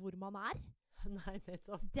aner hvor man Nei,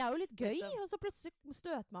 nettopp. Det er jo litt gøy, og så plutselig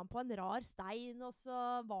støter man på en rar stein, og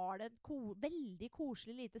så var det et veldig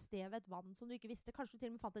koselig lite sted ved et vann som du ikke visste. Kanskje du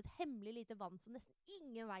til og med fant et hemmelig lite vann som nesten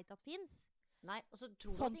ingen vet at finnes. Nei, og så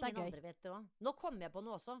tror du at ingen andre vet det også. Nå kom jeg på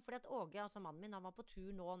noe også, fordi at Åge, altså mannen min, han var på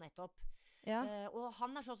tur nå nettopp. Ja. Og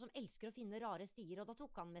han er sånn som elsker å finne rare stier, og da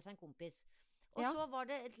tok han med seg en kompis. Og så var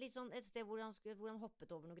det et sted hvor han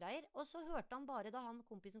hoppet over noe greier, og så hørte han bare da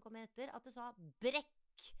kompisen kom etter, at det sa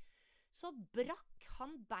brekk. Så brakk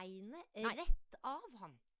han beinet rett av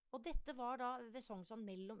han. Og dette var da ved Sognsvann,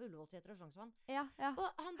 mellom Ullevålseter og Sognsvann. Ja.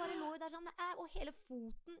 Og han bare lå der sånn, og hele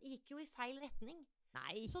foten gikk jo i feil retning.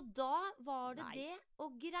 Nei. Så da var det det å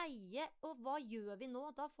greie, og hva gjør vi nå?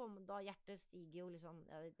 Da hjertet stiger jo liksom,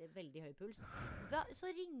 veldig høy puls.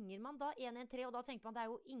 Så ringer man da 113, og da tenker man, det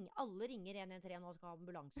er jo alle ringer 113 og skal ha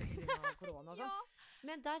ambulanse på grunn av korona og sånn. Ja.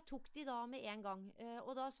 Men der tok de da med en gang,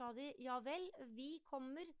 og da sa de, ja vel, vi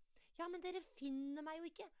kommer. Ja, men dere finner meg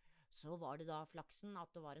jo ikke. Så var det da flaksen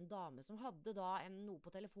at det var en dame som hadde da noe på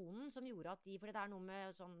telefonen som gjorde at for det er noe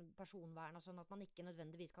med sånn personvern og sånn, at man ikke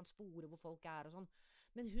nødvendigvis kan spore hvor folk er og sånn.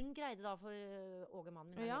 Men hun greide da, for Åge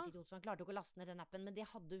mannen min, han klarte jo ikke å laste ned den appen, men det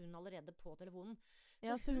hadde hun allerede på telefonen.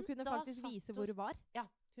 Så hun kunne faktisk vise hvor hun var? Ja,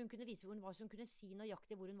 hun kunne vise hvor hun var, så hun kunne si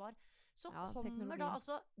nøyaktig hvor hun var. Så kommer da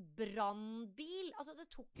altså brannbil, altså det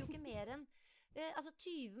tok jo ikke mer enn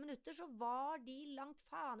 20 minutter så var de langt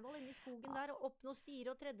fanevold inne i skogen der, og opp noen stier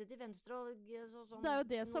og tredje til venstre og sånn. Det er jo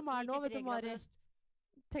det som er nå, vet du Mari.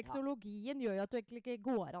 Teknologien gjør jo at du egentlig ikke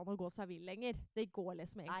går an å gå seg vill lenger. Det går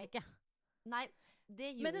liksom egentlig ikke. Nei,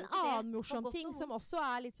 det gjør men en annen morsom ting som også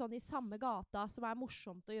er litt sånn i samme gata, som er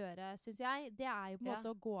morsomt å gjøre, synes jeg, det er jo på en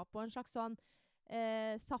måte å gå på en slags sånn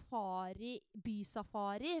safari,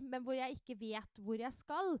 bysafari, men hvor jeg ikke vet hvor jeg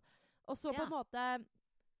skal. Og så på en måte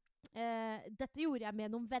dette gjorde jeg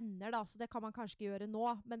med noen venner da, så det kan man kanskje ikke gjøre nå,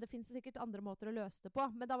 men det finnes sikkert andre måter å løse det på.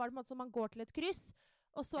 Men da var det på en måte som man går til et kryss,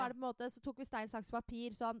 og så er det på en måte, så tok vi stein, saks,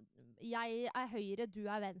 papir, sånn, jeg er høyre, du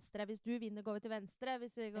er venstre, hvis du vinner går vi til venstre,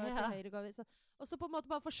 hvis vi går til høyre går vi sånn. Og så på en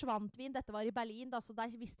måte bare forsvant vi inn, dette var i Berlin da, så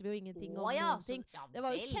der visste vi jo ingenting om noen ting. Det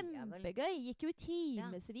var jo kjempegøy, gikk jo i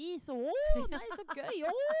timesvis, nei, så gøy,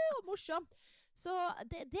 morsomt. Så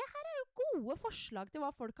det her er jo gode forslag til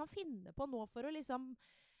hva folk kan finne på nå for å liksom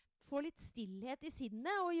få litt stillhet i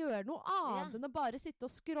sinnet og gjøre noe annet enn å bare sitte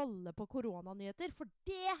og scrolle på koronanyheter. For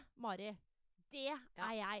det, Mari, det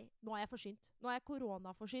er jeg. Nå er jeg forsynt. Nå er jeg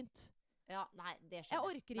koronaforsynt. Ja, nei, det skjønner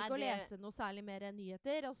jeg. Orker ikke å lese noe særlig mer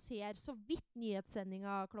nyheter, og ser så vidt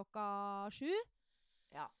nyhetssendinga 7:00.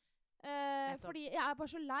 Ja. Fordi jeg er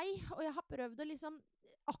bare så lei, og jeg har prøvd å liksom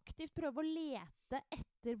aktivt prøve å lete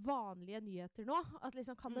etter vanlige nyheter nå. At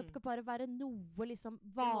liksom, kan det ikke bare være noe liksom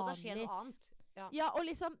vanlig? Det må da skje noe annet. Ja, og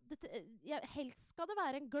liksom helst skal det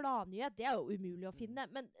være en gladnyhet. Det er jo umulig å finne.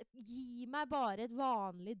 Men gi meg bare et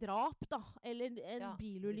vanlig drap da. Eller en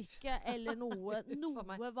bilulykke. Eller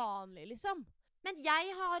noe vanlig, liksom. Men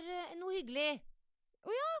jeg har noe hyggelig.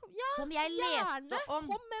 Som jeg leste om.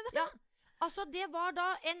 Kom med det. Altså, det var da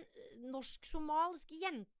en norsk-somalsk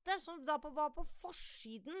jente som da var på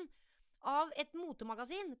forsiden av et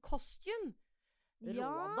motemagasin. Costume.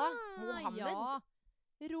 Roda Mohammed.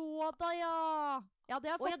 Råda, ja,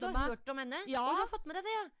 det har jeg fått med meg. Ja, du har hørt om henne? Ja. Og du har fått med deg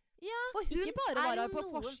det, ja. For hun ikke bare var hun på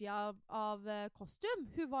forsida av Costume.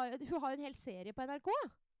 Hun har en hel serie på NRK.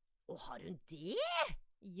 Å, har hun det?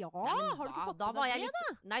 Ja, har du ikke fått med deg det, da?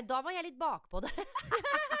 Nei, da var jeg litt bakpå det.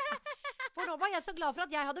 For nå var jeg så glad for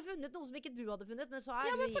at jeg hadde funnet noe som ikke du hadde funnet, men så er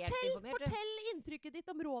du helt informert. Fortell inntrykket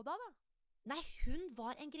ditt om Råda, da. Nei, hun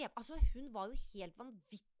var en grep. Altså, hun var jo helt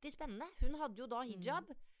vanvittig spennende. Hun hadde jo da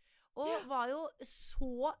hijab. Og var jo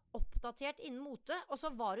så oppdatert innen mote, og så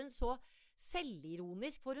var hun så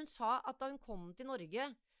selvironisk, for hun sa at da hun kom til Norge,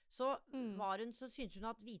 så syntes hun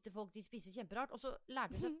at hvite folk de spiser kjemperart, og så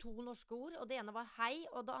lærte hun seg 2 norske ord, og det ene var hei,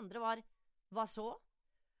 og det andre var hva så?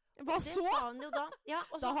 Hva så? Det sa hun jo da. Ja,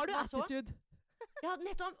 og så, da har du attitude. Ja,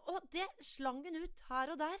 nettopp, og det slang hun ut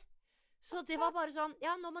her og der. Så det var bare sånn,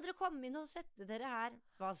 ja, nå må dere komme inn og sette dere her.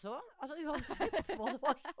 Hva så? Altså, uansett hva det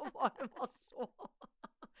var, så var det hva så.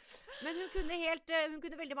 Men hun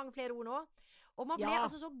kunne veldig mange flere ord nå. Og man ble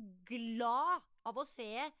altså så glad av å se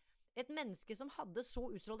et menneske som hadde så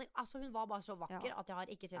utstråling. Altså, hun var bare så vakker at jeg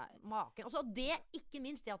har ikke sett maken. Og så det, ikke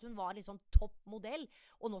minst det at hun var liksom toppmodell.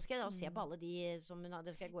 Og nå skal jeg da se på alle de som hun har,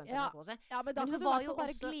 det skal jeg gå inn på NRK og se. Ja, men da kan du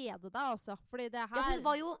bare glede deg, altså. Fordi det her...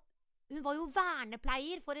 Ja, hun var jo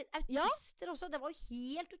vernepleier for autister også. Det var jo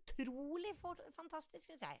helt utrolig fantastisk,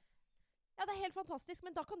 synes jeg. Ja, det helt fantastisk,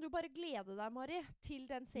 men da kan du bare glede deg, Mari, til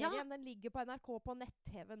den serien. Ja. Den ligger på NRK på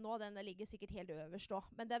nett-TV nå. Den ligger sikkert helt øverst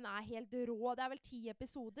også. Men den helt rå. Det vel 10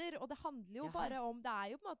 episoder, og det handler jo bare om... Det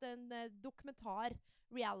jo på en måte en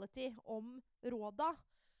dokumentar-reality om Råda.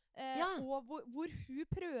 Og hvor hun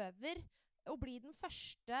prøver å bli den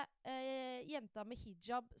første jenta med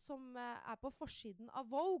hijab som på forsiden av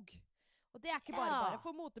Vogue. Og det ikke bare,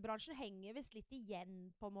 for motebransjen henger visst litt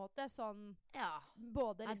igjen, på en måte. Sånn,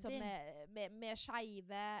 både liksom med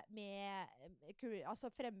skeive, med altså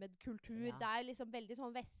fremmed kultur. Det liksom veldig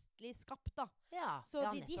sånn vestlig skapt, da. Så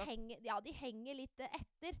de henger litt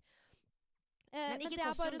etter. Men ikke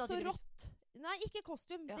kostyum, da, så rått. Nei, ikke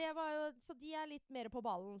kostyum. Det var jo, så de litt mer på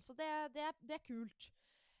ballen. Så det kult.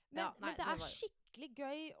 Men det skikkelig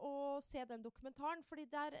gøy å se den dokumentaren, fordi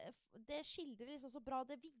det skildrer liksom så bra,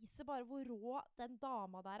 det viser bare hvor rå den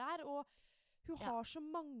dama der og hun har så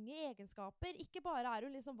mange egenskaper. Ikke bare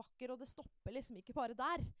hun liksom vakker, og det stopper liksom ikke bare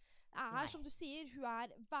der. Det som du sier,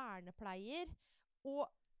 hun vernepleier,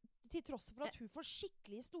 og til tross for at hun får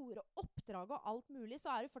skikkelig store oppdrag og alt mulig,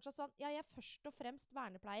 så hun fortsatt sånn, jeg først og fremst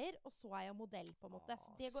vernepleier, og så jeg modell, på en måte.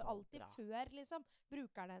 Så det går alltid før, liksom,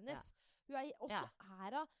 brukeren hennes. Hun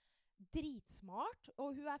også dritsmart,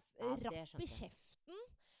 og hun rapp i kjeften,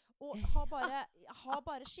 og har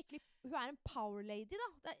bare skikkelig... Hun en power lady, da.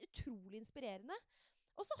 Det utrolig inspirerende.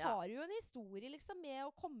 Og så har hun jo en historie liksom, med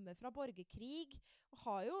å komme fra borgerkrig. Og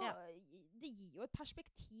har jo, det gir jo et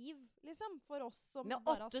perspektiv liksom, for oss som med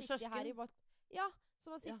bare har 8 sittet her i vårt... Ja,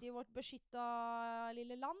 som har sittet i vårt beskyttet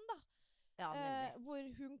lille land, da. Hvor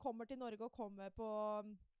hun kommer til Norge og kommer på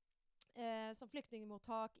som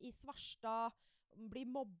flyktningmottak i Svarstad, blir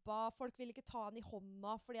mobba, folk vil ikke ta henne i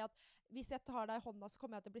hånda, fordi at hvis jeg tar deg i hånda, så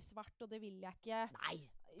kommer jeg til å bli svart, og det vil jeg ikke. Nei,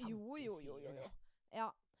 jo. Ja,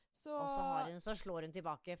 og så slår hun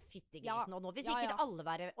tilbake fittegrisen, og nå vil sikkert alle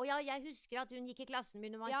være... Og jeg husker at hun gikk i klassen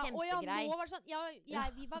min, hun var kjempegrei. Nå var det sånn,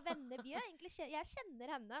 vi var venner, jeg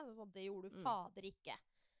kjenner henne, sånn, det gjorde du fader ikke.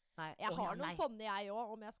 Nei. Jeg har noen sånne jeg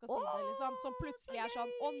også, om jeg skal si det, liksom, som plutselig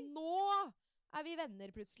sånn, og nå vi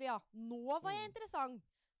venner plutselig, Nå var jeg interessant.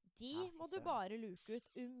 De må du bare luke ut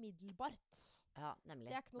umiddelbart. Ja,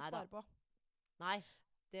 nemlig. Det ikke noe å spare på. Nei,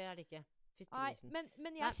 det det ikke.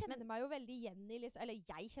 Men jeg kjenner meg jo veldig igjen i eller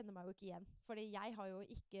jeg kjenner meg jo ikke igjen, fordi jeg har jo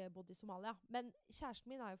ikke bodd i Somalia, men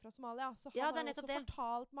kjæresten min jo fra Somalia, så han har også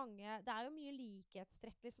fortalt mange, det jo mye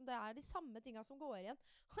likhetstrekk liksom, det de samme tingene som går igjen.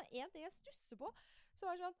 Og en ting jeg stusser på,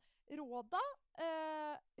 så var sånn, Råda,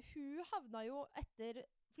 hun havna jo etter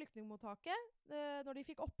flyktningmottaket, når de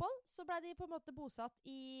fikk opphold, så ble de på en måte bosatt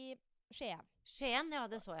i Skien. Skien, ja,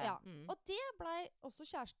 det så jeg. Ja. Og det ble også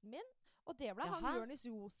kjæresten min, og det ble han Jonis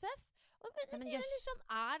Josef. Og liksom,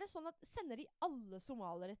 det sånn at sender de alle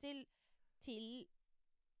somalere til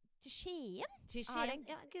Skien? Til Skien?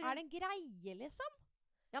 Det en greie, liksom?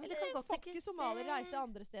 Ja, men eller får ikke somalere reise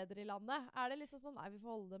andre steder i landet? Det liksom sånn, nei, vi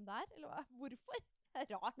får holde dem der? Eller hvorfor? Det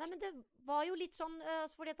rart. Nei, men det var jo litt sånn,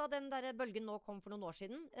 fordi da den der bølgen nå kom for noen år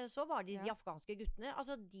siden, så var de afghanske guttene,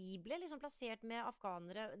 altså de ble liksom plassert med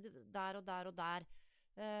afghanere der og der og der.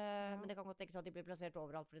 Men det kan godt tenkes at de ble plassert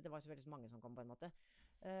overalt, fordi det var så veldig mange som kom på en måte.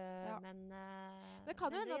 Men det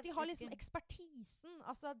kan jo hende at de har liksom ekspertisen,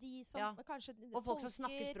 altså de som kanskje og folk som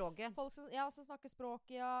snakker språket. Folk som snakker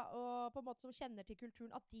språket, og på en måte som kjenner til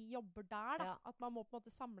kulturen, at de jobber der, da. At man må på en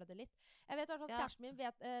måte samle det litt. Jeg vet at kjæresten min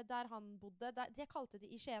vet, der han bodde, det kalte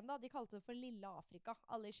de i Skien da, de kalte det for Lille Afrika.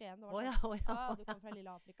 Alle i Skien, det var sånn, du kom fra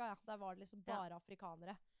Lille Afrika, der var det liksom bare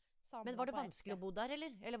afrikanere. Men var det vanskelig å bo der,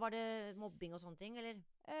 eller? Eller var det mobbing og sånne ting, eller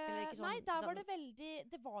ikke sånn? Nei, der var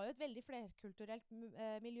det var jo et veldig flerkulturelt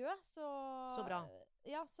miljø, så bra.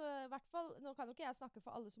 Ja, så i hvert fall, nå kan jo ikke jeg snakke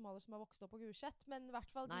for alle somalier som har vokst opp på Gulset, men i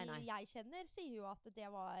hvert fall de jeg kjenner sier jo at det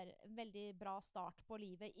var en veldig bra start på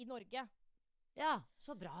livet i Norge. Ja,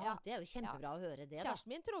 så bra. Det jo kjempebra å høre det. Kjæresten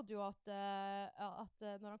min trodde jo at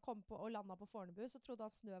når han kom på og landet på Fornebu, så trodde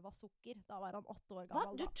han snø var sukker. Da var han 8 år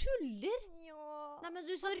gammel. Hva? Du tuller? Ja. Nei, men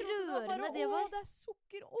du så rørende det var. Det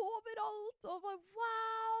sukker overalt. Og bare,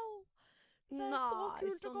 wow! Det så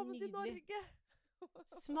kult å komme til Norge.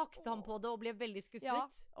 Smakte han på det og ble veldig skuffet? Ja,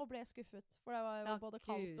 og ble skuffet. For det var jo både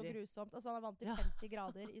kaldt og grusomt. Altså, han er vant til 50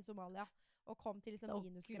 grader i Somalia, og kom til liksom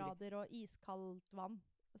minusgrader og iskaldt vann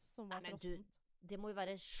som var frossent. Det må jo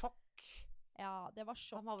være sjokk. Ja, det var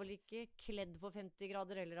sjokk. Han var vel ikke kledd for 50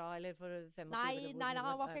 grader eller for 25? Nei,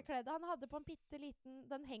 han var ikke kledd. Han hadde på en pitteliten,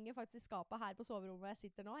 den henger faktisk i skapet her på soverommet hvor jeg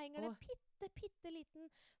sitter nå, henger det pitteliten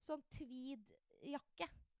sånn tweed-jakke,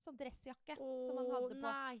 sånn dressjakke som han hadde på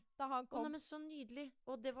da han kom. Nei, men så nydelig.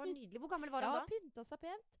 Og det var nydelig. Hvor gammel var han da? Ja, han pynta seg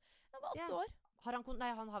pent. Han var 8 år.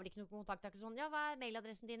 Nei, han har vel ikke noe kontakt. Det er ikke sånn, ja, hva er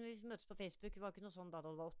mailadressen din? Vi møtes på Facebook. Det var ikke noe sånn da du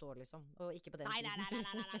var 8 år, liksom. Og ikke på den Nei.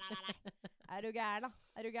 Er du gæren, da?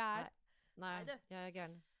 Er du gæren? Nei, du. jeg er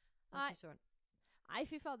gæren. Nei,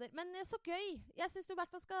 fy fader. Men så gøy. Jeg synes du i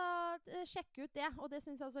hvert fall skal sjekke ut det. Og det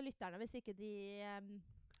synes jeg også lytterne, hvis ikke de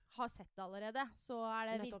har sett det allerede. Så er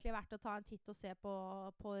det virkelig verdt å ta en titt og se på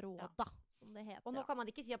råda, som det heter. Og nå kan man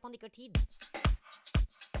ikke si at man ikke har tid.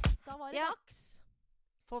 Da var det dags.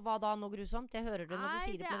 For hva da nå grusomt? Jeg hører det når du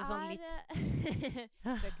sier det på det sånn litt.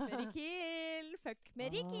 Fuck, marry, kill. Fuck,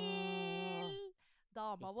 marry, kill.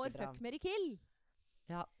 Dama vår, fuck, marry, kill.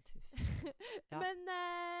 Ja, ja. Men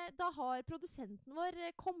da har produsenten vår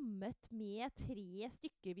kommet med 3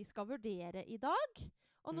 stykker vi skal vurdere i dag.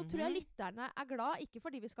 Og nå tror jeg lytterne er glad, ikke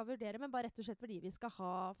fordi vi skal vurdere, men bare rett og slett fordi vi skal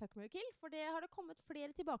ha fuck, marry, kill. For det har det kommet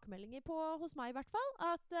flere tilbakemeldinger på, hos meg i hvert fall,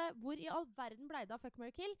 at hvor i all verden ble det av fuck,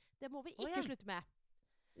 marry, kill, det må vi ikke slutte med.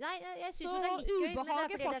 Nei, jeg synes jo det er litt gøy, men det er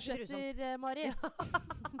fordi det er så grusomt. Så ubehaget fortsetter, Mari.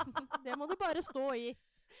 Det må du bare stå i.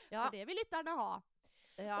 For det vil lytterne ha.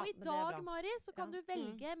 Ja, og i dag, Mari, så kan du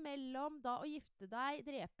velge mellom da å gifte deg,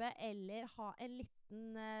 drepe, eller ha en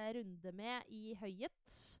liten runde med i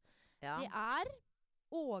høyet. Ja. Det er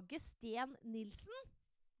Åge Steen Nilsen.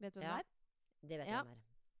 Vet du hvem det er? Det vet jeg hvem er.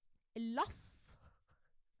 Lass.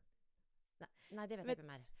 Nei, det vet jeg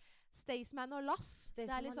hvem er. Staysman og Lass.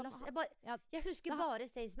 Liksom, jeg husker bare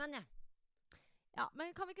Staysman, Ja,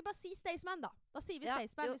 men kan vi ikke bare si Staysman, da? Da sier vi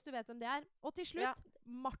Staysman, hvis du vet hvem det er. Og til slutt,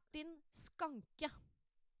 Martin Skanke.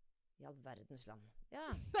 I all verdens land. Ja.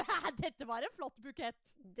 Dette var en flott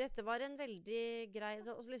bukett. Dette var en veldig grei,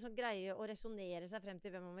 også liksom greie å resonere seg frem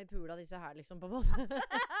til hvem man vil pule av disse her, liksom, på en måte.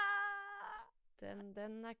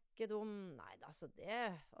 den er ikke dum. Nei, altså det,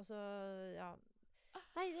 ja.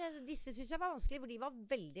 Nei, disse synes jeg var vanskelig, for de var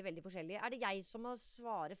veldig, veldig forskjellige. Er det jeg som må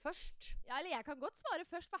svare først? Ja, eller jeg kan godt svare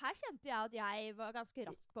først, for her kjente jeg at jeg var ganske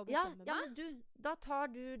rask på å bestemme meg. Ja, men da tar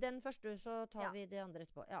du den første, så tar vi det andre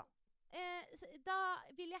etterpå. Ja. Da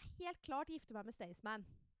vil jeg helt klart gifte meg med Staysman.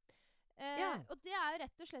 Og det er jo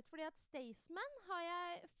rett og slett fordi at Staysman har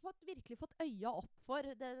jeg virkelig fått øya opp for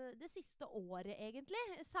det siste året, egentlig.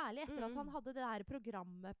 Særlig etter at han hadde det der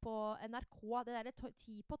programmet på NRK, det der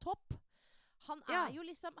 10 på topp. Han er jo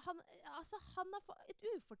liksom han har et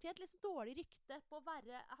ufortjent liksom dårlig rykte på å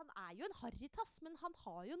være. Han er jo en harrytass, men han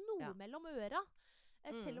har jo noe mellom øra.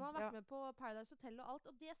 Selv om han har vært med på Paradise Hotel og alt.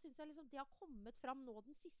 Og det synes jeg liksom det har kommet fram nå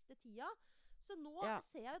den siste tida. Så nå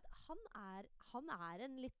ser jeg at han er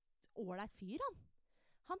en litt ålreit fyr, han.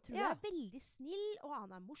 Han tror jeg er veldig snill, og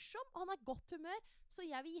han er morsom, og han har godt humør. Så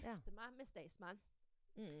jeg vil gifte meg med Staysman.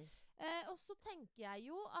 Og så tenker jeg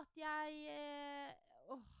jo at jeg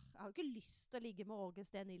har jo ikke lyst til å ligge med Åge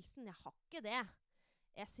Steen Nilsen. Jeg har ikke det.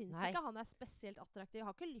 Jeg synes ikke han er spesielt attraktiv. Jeg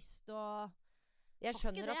har ikke lyst til å Jeg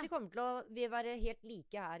skjønner at vi kommer til å være helt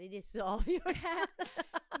like her i disse avgjørelsene.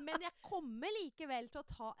 Men jeg kommer likevel til å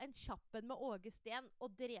ta en kjappen med Åge Steen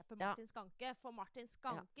og drepe Martin Skanke. For Martin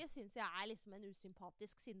Skanke synes jeg er liksom en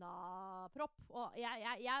usympatisk sinnapropp. Og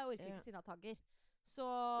jeg orker ikke sinnatagger. Så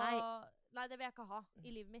nei, det vil jeg ikke ha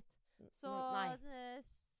i livet mitt. Så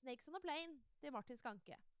Snakes on a Plane til Martin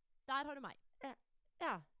Skanke. Der har du meg.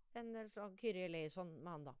 Ja, en sånn Kyrre Leison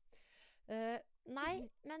med han da. Nei,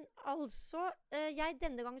 men altså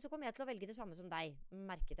denne gangen så kommer jeg til å velge det samme som deg,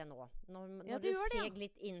 merket jeg nå. Når du seg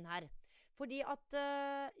litt inn her. Fordi at,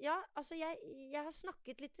 altså jeg har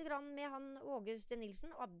snakket litt grann med han Åge Steen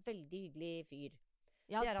Nilsen, og er veldig hyggelig fyr.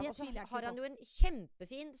 Ja, det og så har han jo en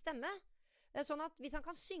kjempefin stemme. Sånn at hvis han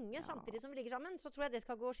kan synge samtidig som vi ligger sammen, så tror jeg det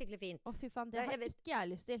skal gå skikkelig fint. Å fy faen, det har ikke jeg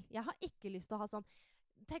lyst til. Jeg har ikke lyst til å ha sånn.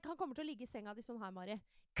 Tenk, han kommer til å ligge i senga di sånn her, Mari.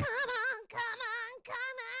 Come on, come on,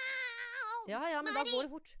 come on! Ja, men da går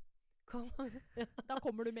det fort. Come on. Da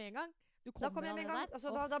kommer du med en gang. Da kommer jeg med en gang.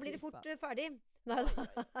 Altså, da blir det fort ferdig.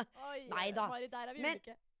 Neida. Mari, der er vi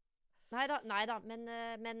ulike. Neida, men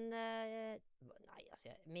nei, altså,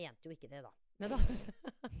 jeg mente jo ikke det da.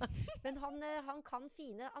 Men han kan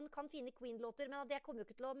fine Queen-låter, men jeg kommer jo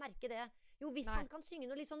ikke til å merke det. Jo, hvis han kan synge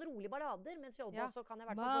noen litt sånn rolig ballader mens vi holder på, så kan jeg i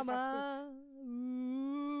hvert fall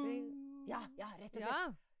Ja, rett og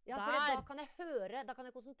slett. Ja, for da kan jeg høre, da kan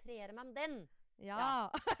jeg konsentrere meg om den.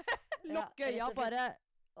 Lukke øya bare.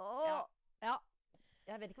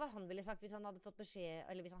 Jeg vet ikke hva han ville sagt hvis han hadde fått beskjed,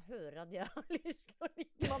 eller hvis han hører at jeg har lyst til å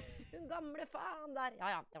like den gamle faen der.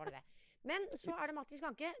 Ja, det var det. Men så er det Martin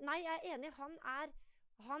Skanke. Nei, jeg er enig, han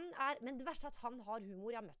er, men det verste er at han har humor.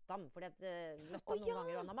 Jeg har møtt ham, fordi jeg møtt ham noen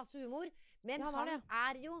ganger, og han har masse humor. Men han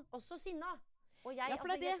er jo også sinna. Og jeg har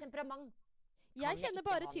temperament. Jeg kjenner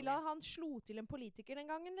bare til at han slo til en politiker den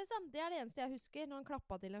gangen, liksom. Det det eneste jeg husker, når han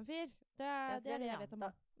klappet til en fyr. Det det jeg vet om.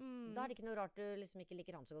 Da det ikke noe rart du liksom ikke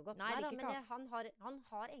liker han så godt. Nei da, men han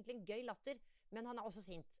har egentlig en gøy latter, men han også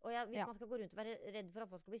sint. Og hvis man skal gå rundt og være redd for at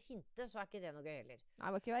folk skal bli sinte, så ikke det noe gøy heller. Nei,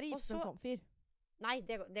 det må ikke være gift med en sånn fyr. Nei,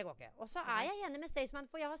 det går ikke. Og så jeg enig med Staysman,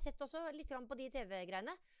 for jeg har sett også litt grann på de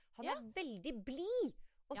TV-greiene. Han veldig blid,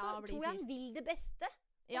 og så tror jeg han vil det beste.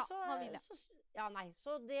 Ja, han vil det.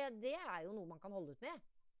 Så det jo noe man kan holde ut med.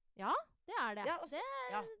 Ja, det det.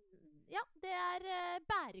 Det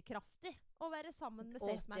bærekraftig å være sammen med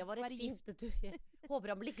Staysman. Det var et fint. Jeg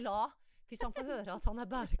håper han blir glad hvis han får høre at han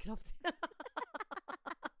bærekraftig.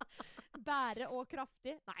 Bære og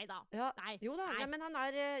kraftig? Nei da. Nei. Jo da, nei. Men han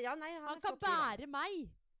han kan bære meg,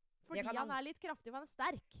 fordi han litt kraftig, for han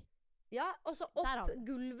sterk. Ja, og så opp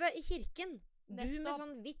gulvet i kirken. Du med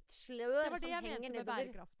sånn hvitt slør som henger nedover. Det var det jeg mente med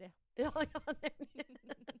bærekraftig. Ja,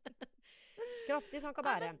 kraftig som kan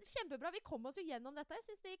bære. Men kjempebra, vi kom oss jo gjennom dette. Jeg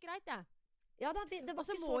synes det gikk greit, Ja da, det var og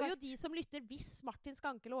så må jo de som lytter, hvis Martin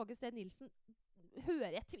Skankel og Åge Steen Nilsen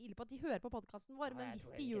jeg tviler på at de hører på podcasten vår, men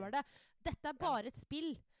hvis de gjør det, dette bare et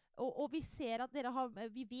spill. Og vi ser at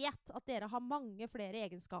vi vet at dere har mange flere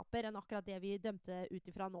egenskaper enn akkurat det vi dømte ut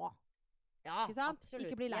ifra nå. Ja, absolutt.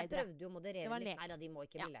 Ikke bli lei dere. Jeg prøvde jo å moderere litt. Nei da, de må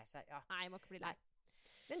ikke bli lei seg. Ja. Nei, de må ikke bli lei.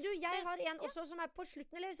 Men du, jeg har en også som på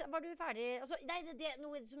slutten, eller var du ferdig? Altså, nei, det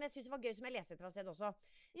noe som jeg synes var gøy, som jeg leste et eller annet sted også.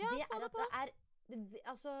 Ja, det at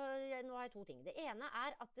altså, nå har jeg to ting. Det ene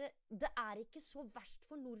at det ikke så verst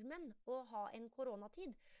for nordmenn å ha en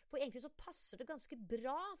koronatid. For egentlig så passer det ganske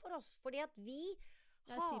bra for oss, fordi at vi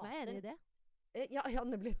jeg sier meg enig i det. Ja,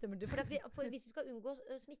 nemlig. For hvis vi skal unngå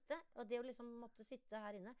smitte, og det å liksom måtte sitte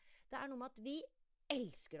her inne, det noe med at vi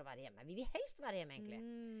elsker å være hjemme. Vi vil helst være hjemme, egentlig.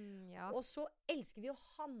 Og så elsker vi å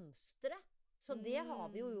hamstre. Så det har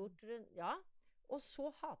vi jo gjort, Og så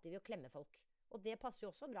hater vi å klemme folk. Og det passer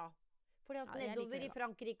jo også bra. Fordi at nedover i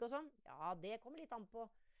Frankrike og sånn, det kommer litt an på.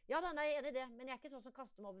 Ja da, nei, jeg enig i det, men jeg ikke sånn som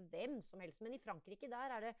kaster meg over hvem som helst. Men i Frankrike,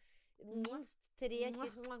 der det minst 3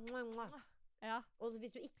 kyss. Ja. Og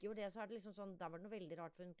hvis du ikke gjør det, så det liksom sånn, der var det noe veldig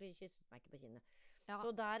rart, for hun kysset meg ikke på kinnet.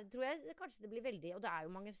 Så der tror jeg kanskje det blir veldig, og det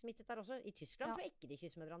jo mange smittet der også. I Tyskland tror jeg ikke de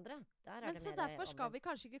kysser med hverandre. Men så derfor skal vi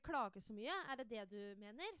kanskje ikke klage så mye? Det du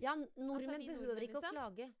mener? Ja, nordmenn behøver ikke å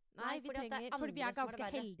klage. Nei, fordi vi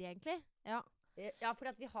ganske heldige, egentlig. Ja,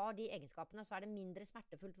 fordi at vi har de egenskapene, så det mindre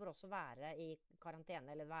smertefullt for oss å være i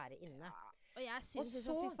karantene eller være inne. Og jeg synes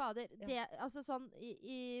liksom, fy fader, altså sånn,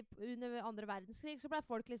 under andre verdenskrig så ble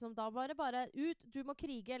folk liksom, da var det bare ut, du må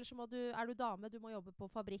krige, eller så må du dame, du må jobbe på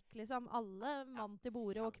fabrikk, liksom. Alle mann til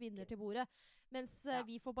bordet og kvinner til bordet. Mens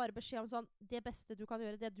vi får bare beskjed om sånn, det beste du kan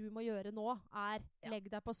gjøre, det du må gjøre nå,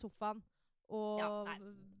 legg deg på sofaen og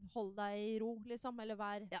hold deg i ro, liksom, eller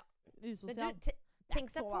vær usosial. Men du,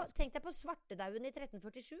 tenk deg på svartedauden i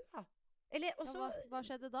 1347, da. Eller også, hva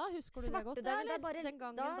skjedde da? Husker du det godt? Den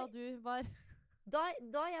gangen da du var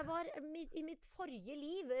Da jeg var i mitt forrige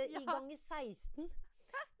liv, i gang i 16.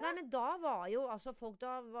 Nei, men da var jo folk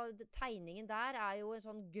tegningen der jo en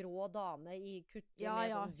sånn grå dame i kutte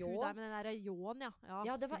med sånn ljå. Hun der med den der ljåen,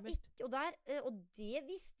 ja, det var ikke, og det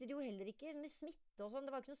visste de jo heller ikke med smitte og sånn.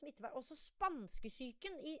 Det var ikke noe smittevær. Også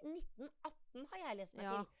spanskesyken i 1918 har jeg lest meg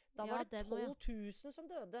til. Da var det 12 000 som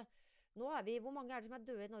døde. Nå hvor mange det som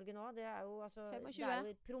døde i Norge nå? Det jo, altså, 25.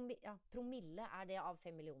 Promille det av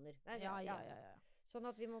 5 millioner. Ja. Sånn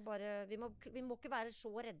at vi må ikke være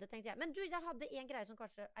så redde, tenkte jeg. Men du, jeg hadde en greie som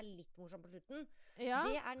kanskje litt morsom på slutten. Ja.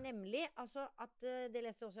 Det nemlig, altså at, det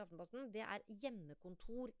leste jeg også i Aftenposten, det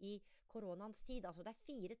hjemmekontor i koronans tid. Altså det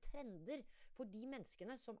 4 trender for de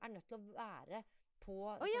menneskene som nødt til å være på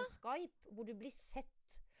sånn Skype, hvor du blir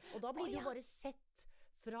sett. Og da blir du bare sett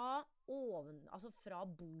fra fra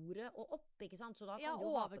bordet og opp, ikke sant? Så da kan du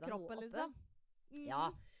ha på deg noe oppe. Liksom.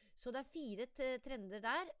 Ja, så det 4 trender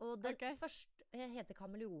der, og den første heter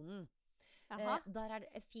kameleonen. Der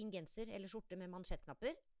det en fin genser eller skjorte med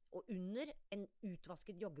mansjettknapper, og under en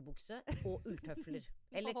utvasket joggebukse og ulltøfler.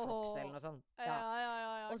 Eller crocs eller noe sånt.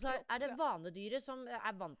 Ja, og så det vanedyret som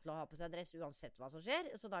vant til å ha på seg dress uansett hva som skjer,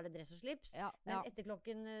 så da det dress og slips. Men etter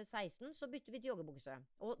klokken 16 så bytter vi til joggebukse.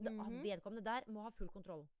 Og vedkommende der må ha full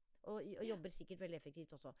kontroll. Og jobber sikkert veldig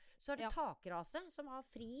effektivt også. Så det takrase som har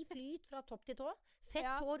fri flyt fra topp til tå.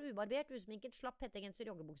 Fett hår, ubarbert, usminket, slapp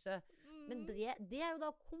hettegenser, joggebukse. Men det jo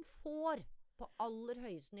da komfort på aller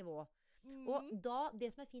høyeste nivå. Og da,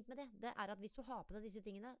 det som fint med det at hvis du har på deg disse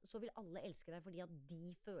tingene, så vil alle elske deg fordi at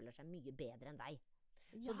de føler seg mye bedre enn deg.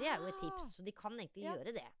 Så det jo et tips. Så de kan egentlig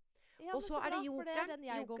gjøre det. Ja, og så det jokeren. For det den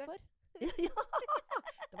jeg går for.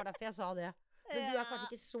 Det var derfor jeg sa det. Men du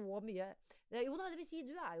kanskje ikke så mye. Jo da, det vil si,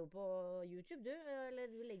 du jo på YouTube, du.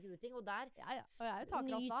 Eller du legger ut ting, og der Og jeg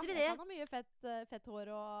nyter vi det. Jeg kan ha mye fett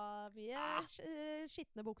hår og mye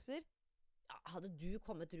skittende bukser. Hadde du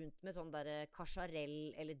kommet rundt med sånn der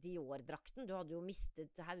Cacharel eller Dior-drakten, du hadde jo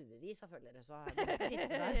mistet haugevis av følgere, så du ikke sitte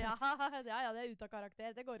der. ja, det ut av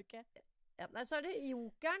karakter. Det går ikke. Ja, så det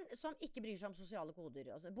jokeren som ikke bryr seg om sosiale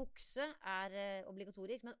koder. Altså, bukse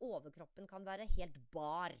obligatorisk, men overkroppen kan være helt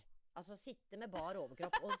bar. Altså sitte med bar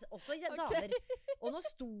overkropp. Også damer. Og nå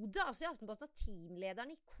sto det i Aftenposten at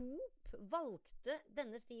teamlederen i Coop valgte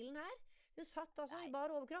denne stilen her. Hun satt i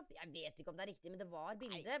bar overkropp. Jeg vet ikke om det riktig, men det var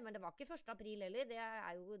bilde. Men det var ikke 1. april heller. Det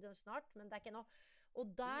jo snart, men det ikke nå.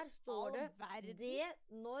 Og der står det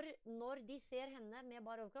når de ser henne med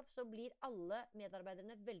bar overkropp, så blir alle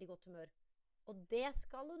medarbeiderne veldig godt humør. Og det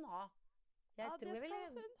skal hun ha. Det skal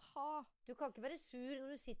hun ha. Du kan ikke være sur når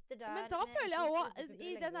du sitter der. Men da føler jeg også,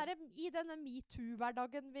 i denne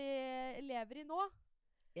MeToo-hverdagen vi lever i nå,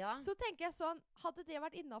 så tenker jeg sånn, hadde det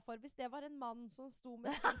vært innenfor hvis det var en mann som sto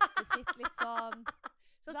med skrittet sitt litt sånn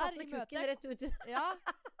så satt med kukken rett ut. Ja,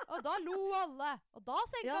 og da lo alle. Og da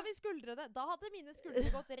senket vi skuldrene. Da hadde mine skuldre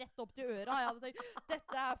gått rett opp til øra. Jeg hadde tenkt,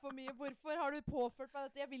 dette for mye. Hvorfor har du påført meg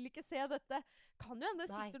dette? Jeg vil ikke se dette. Kan jo hende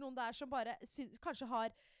det sitter noen der som bare kanskje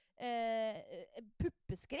har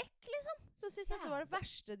puppeskrekk, liksom. Som synes dette var det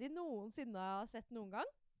verste de noensinne har sett noen gang.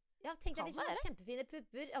 Ja, tenk deg hvis du hadde kjempefine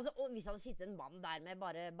pupper. Altså, og hvis det hadde sittet en mann der med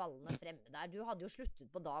bare ballene fremme der. Du hadde jo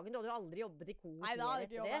sluttet på dagen. Du hadde jo aldri jobbet i Coop mer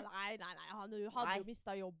etter det. Nei. Han hadde jo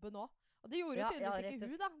mistet jobben nå. Og det gjorde jo tydeligvis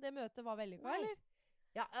ikke hun, da. Det møtet var veldig bra, eller?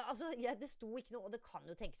 Ja, altså, det sto ikke noe, og det kan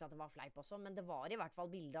jo tenkes at det var fleip også, men det var i hvert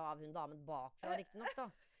fall bildet av hun damen bakfra, riktig nok, da.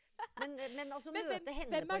 Men altså, møte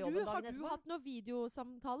henne på jobben dagen etterpå. Har du hatt noen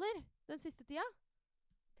videosamtaler den siste tida?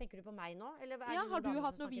 Tenker du på meg nå? Eller har du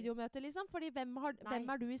hatt noen videomøter, liksom? Fordi hvem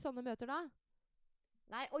du i sånne møter da?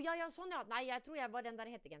 Nei, sånn ja. Nei, jeg tror jeg var den der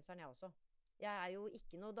hettegenseren, jeg også. Jeg jo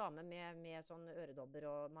ikke noe dame med sånn øredobber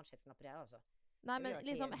og mansjettknapper, jeg, altså. Nei, men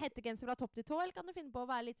liksom hettegenser fra topp til tå, eller kan du finne på å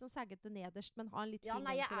være litt sånn saggete nederst, men ha en litt fin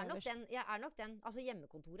genser øverst? Jeg nok den. Altså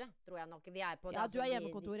hjemmekontoret, tror jeg nok. Vi på det. Ja, du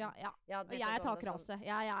hjemmekontor, ja. Og jeg takrase.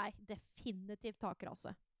 Jeg definitivt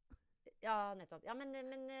takrase. Ja, nettopp. Ja, men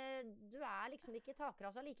du liksom ikke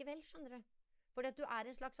takrase likevel, skjønner du. Fordi at du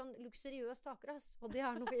en slags sånn luksuriøs takras, og det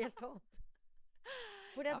noe helt annet.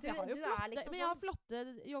 Fordi at du liksom sånn. Men jeg har flotte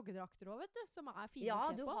joggedrakter også, vet du, som fine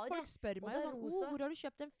å se på. Folk spør meg jo sånn, hvor har du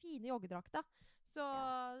kjøpt den fine joggedrakta? Så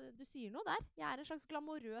du sier noe der. Jeg en slags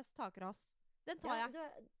glamorøs takras. Den tar jeg.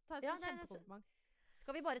 Tar jeg som kjempekompliment.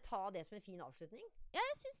 Skal vi bare ta det som en fin avslutning? Ja,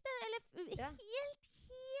 jeg synes det. Eller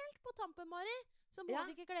helt på tampen, Mari, så må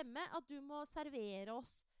vi ikke glemme at du må servere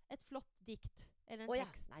oss et flott dikt eller en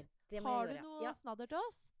tekst. Nei, det må jeg gjøre. Har du noe snadder til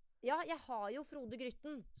oss? Ja, jeg har jo Frode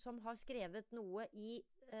Grytten, som har skrevet noe i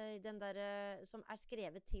den der, som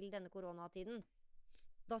skrevet til denne koronatiden.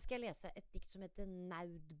 Da skal jeg lese et dikt som heter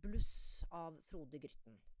Naudbluss av Frode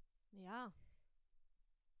Grytten. Ja.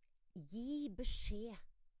 Gi beskjed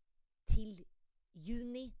til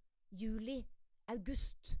juni, juli,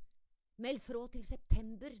 august. Meld fra til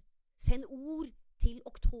september. Send ord til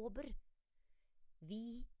oktober.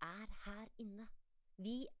 Vi her inne.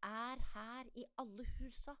 Vi her i alle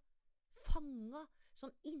husa. Fanga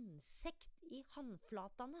som insekt i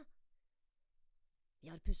handflatane. Vi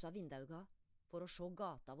har pussa vindauga for å se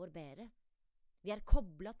gata vår bedre. Vi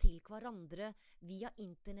kobla til hverandre via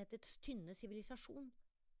internettets tynne sivilisasjon.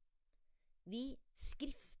 Vi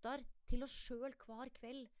skriftar til oss sjøl hver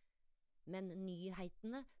kveld, men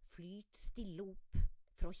nyhetene flyt stille opp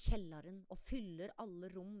fra kjelleren og fyller alle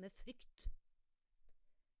rom med frykt.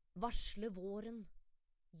 Varsle våren,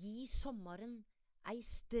 gi sommeren ei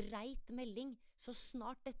streit melding så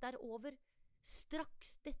snart dette over.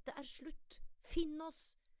 Straks dette slutt, finn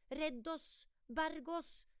oss, redd oss, berg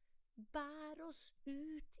oss, bær oss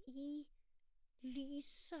ut i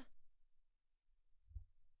lyset.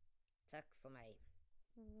 Takk for meg.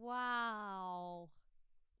 Wow.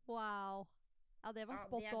 Ja, det var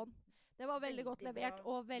spot on. Det var veldig godt levert,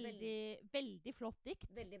 og veldig flott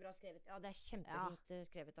dikt. Veldig bra skrevet. Ja, det kjempefint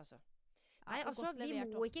skrevet, altså. Nei, altså, vi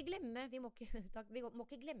må ikke glemme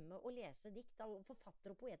å lese dikt.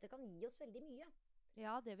 Forfattere og poeter kan gi oss veldig mye.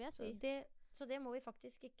 Ja, det vil jeg si. Så det må vi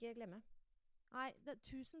faktisk ikke glemme. Nei,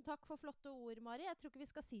 tusen takk for flotte ord, Mari. Jeg tror ikke vi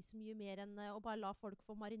skal si så mye mer enn å bare la folk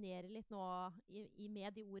få marinere litt nå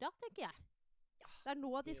med de orda, tenker jeg. Ja, det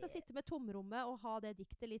nå de skal sitte med tomrommet og ha det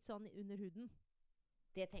diktet litt sånn under huden.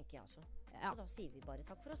 Det tenker jeg altså. Ja. Så da sier vi bare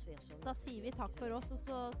takk for oss. Da sier vi takk for oss, og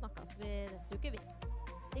så snakkes vi neste uke, vi.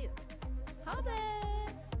 Det gjør vi. Ha det!